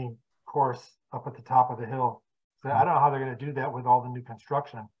crazy course up at the top of the hill. So I don't know how they're going to do that with all the new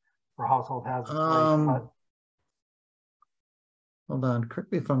construction for household hazardous waste. But Hold on,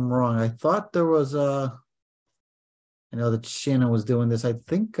 correct me if I'm wrong. I thought there was I know that Shannon was doing this. I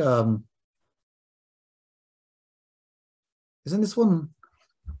think isn't this one?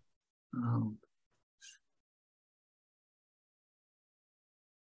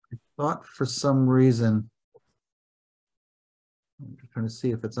 I thought for some reason. I'm just trying to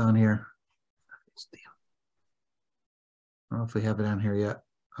see if it's on here. I don't know if we have it on here yet.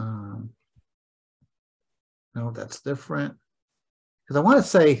 No, that's different. Because I want to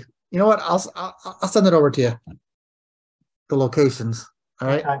say, you know what? I'll send it over to you. The locations. All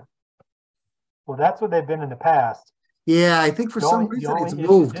right. Okay. Well, that's what they've been in the past. Yeah, I think for some reason it's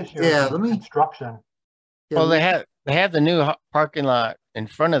moved. Yeah, let me. Construction. Yeah, Well, they have the new parking lot in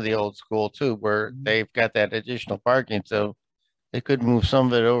front of the old school too, where they've got that additional parking, so they could move some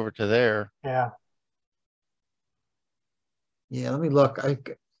of it over to there. Yeah. Yeah, let me look.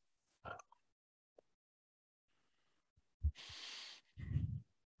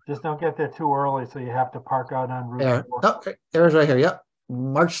 Just don't get there too early, so you have to park out on Route There. 4. Oh, there's right here. Yep.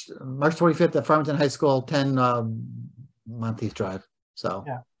 March 25th at Farmington High School, 10 Monteith Drive. So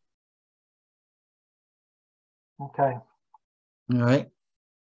yeah. Okay. All right.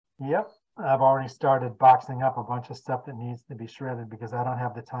 Yep. I've already started boxing up a bunch of stuff that needs to be shredded because I don't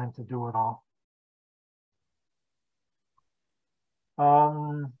have the time to do it all.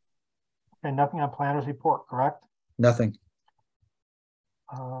 Okay, nothing on planners report, correct? Nothing.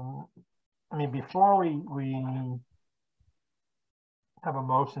 I mean, before we have a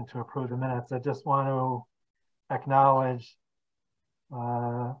motion to approve the minutes. I just want to acknowledge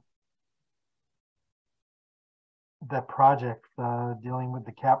that project, dealing with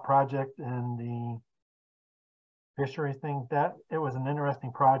the CAP project and the fishery thing. That it was an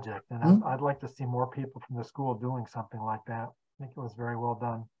interesting project, and I'd like to see more people from the school doing something like that. I think it was very well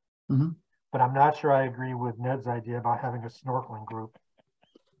done. But I'm not sure I agree with Ned's idea about having a snorkeling group.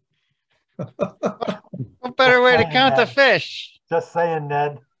 What better way to count the fish? Just saying,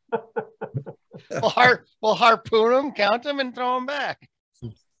 Ned. We'll harpoon them, count them, and throw them back.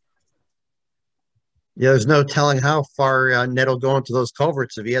 Yeah, there's no telling how far Ned will go into those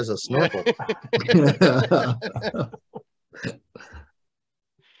culverts if he has a snorkel.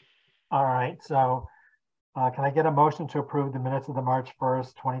 All right, so can I get a motion to approve the minutes of the March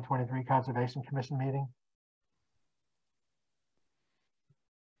 1st, 2023 Conservation Commission meeting?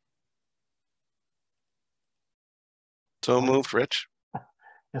 So moved, Rich.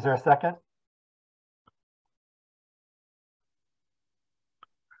 Is there a second?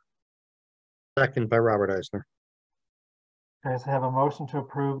 Second by Robert Eisner. Okay, so I have a motion to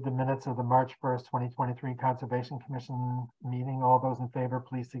approve the minutes of the March 1st, 2023 Conservation Commission meeting. All those in favor,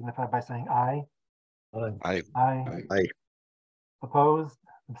 please signify by saying aye. Aye. Aye. Opposed,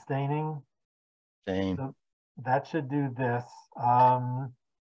 abstaining. Same. So that should do this.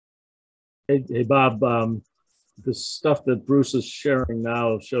 Hey, Bob, the stuff that Bruce is sharing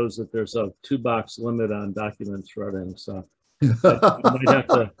now shows that there's a 2-box limit on document shredding, so might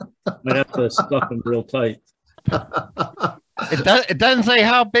have to stuff them real tight. It doesn't say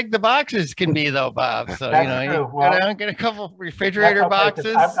how big the boxes can be though, Bob. So That's you know, true. you Well, gotta get a couple refrigerator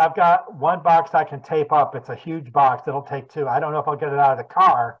boxes. I've got one box I can tape up. It's a huge box. It'll take 2. I don't know if I'll get it out of the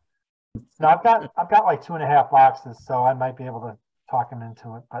car. No, I've got like 2.5 boxes, so I might be able to talk him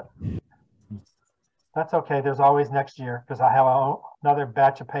into it, but that's okay. There's always next year because I have another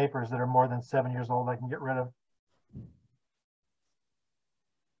batch of papers that are more than 7 years old I can get rid of.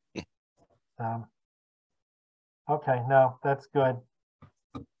 Okay, no, that's good.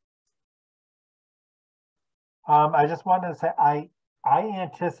 I just wanted to say I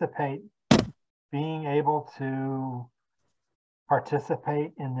anticipate being able to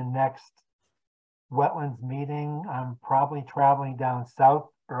participate in the next wetlands meeting. I'm probably traveling down south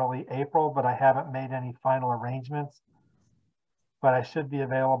early April, but I haven't made any final arrangements. But I should be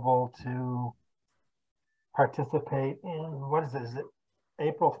available to participate in, what is it? Is it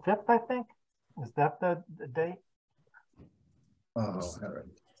April 5th, I think? Is that the date? Oh, all right.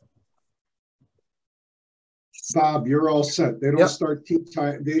 Bob, you're all set. They don't start tea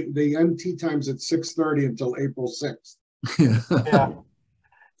time. They end tea times at 6:30 until April 6th. Yeah.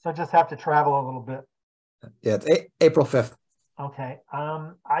 So just have to travel a little bit. Yeah, it's April 5th. Okay.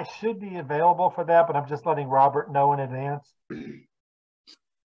 I should be available for that, but I'm just letting Robert know in advance.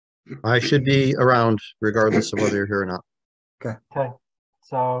 I should be around regardless of whether you're here or not. Okay.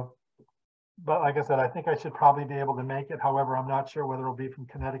 So, but like I said, I think I should probably be able to make it. However, I'm not sure whether it'll be from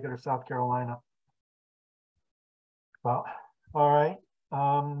Connecticut or South Carolina. Well, all right.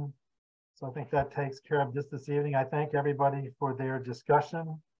 So I think that takes care of this evening. I thank everybody for their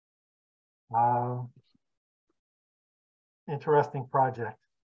discussion. Interesting project.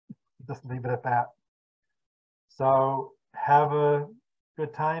 Just leave it at that. So have a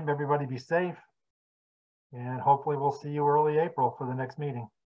good time. Everybody be safe. And hopefully we'll see you early April for the next meeting.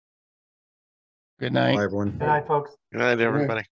 Good night. Bye, everyone. Good night, folks. Good night, everybody.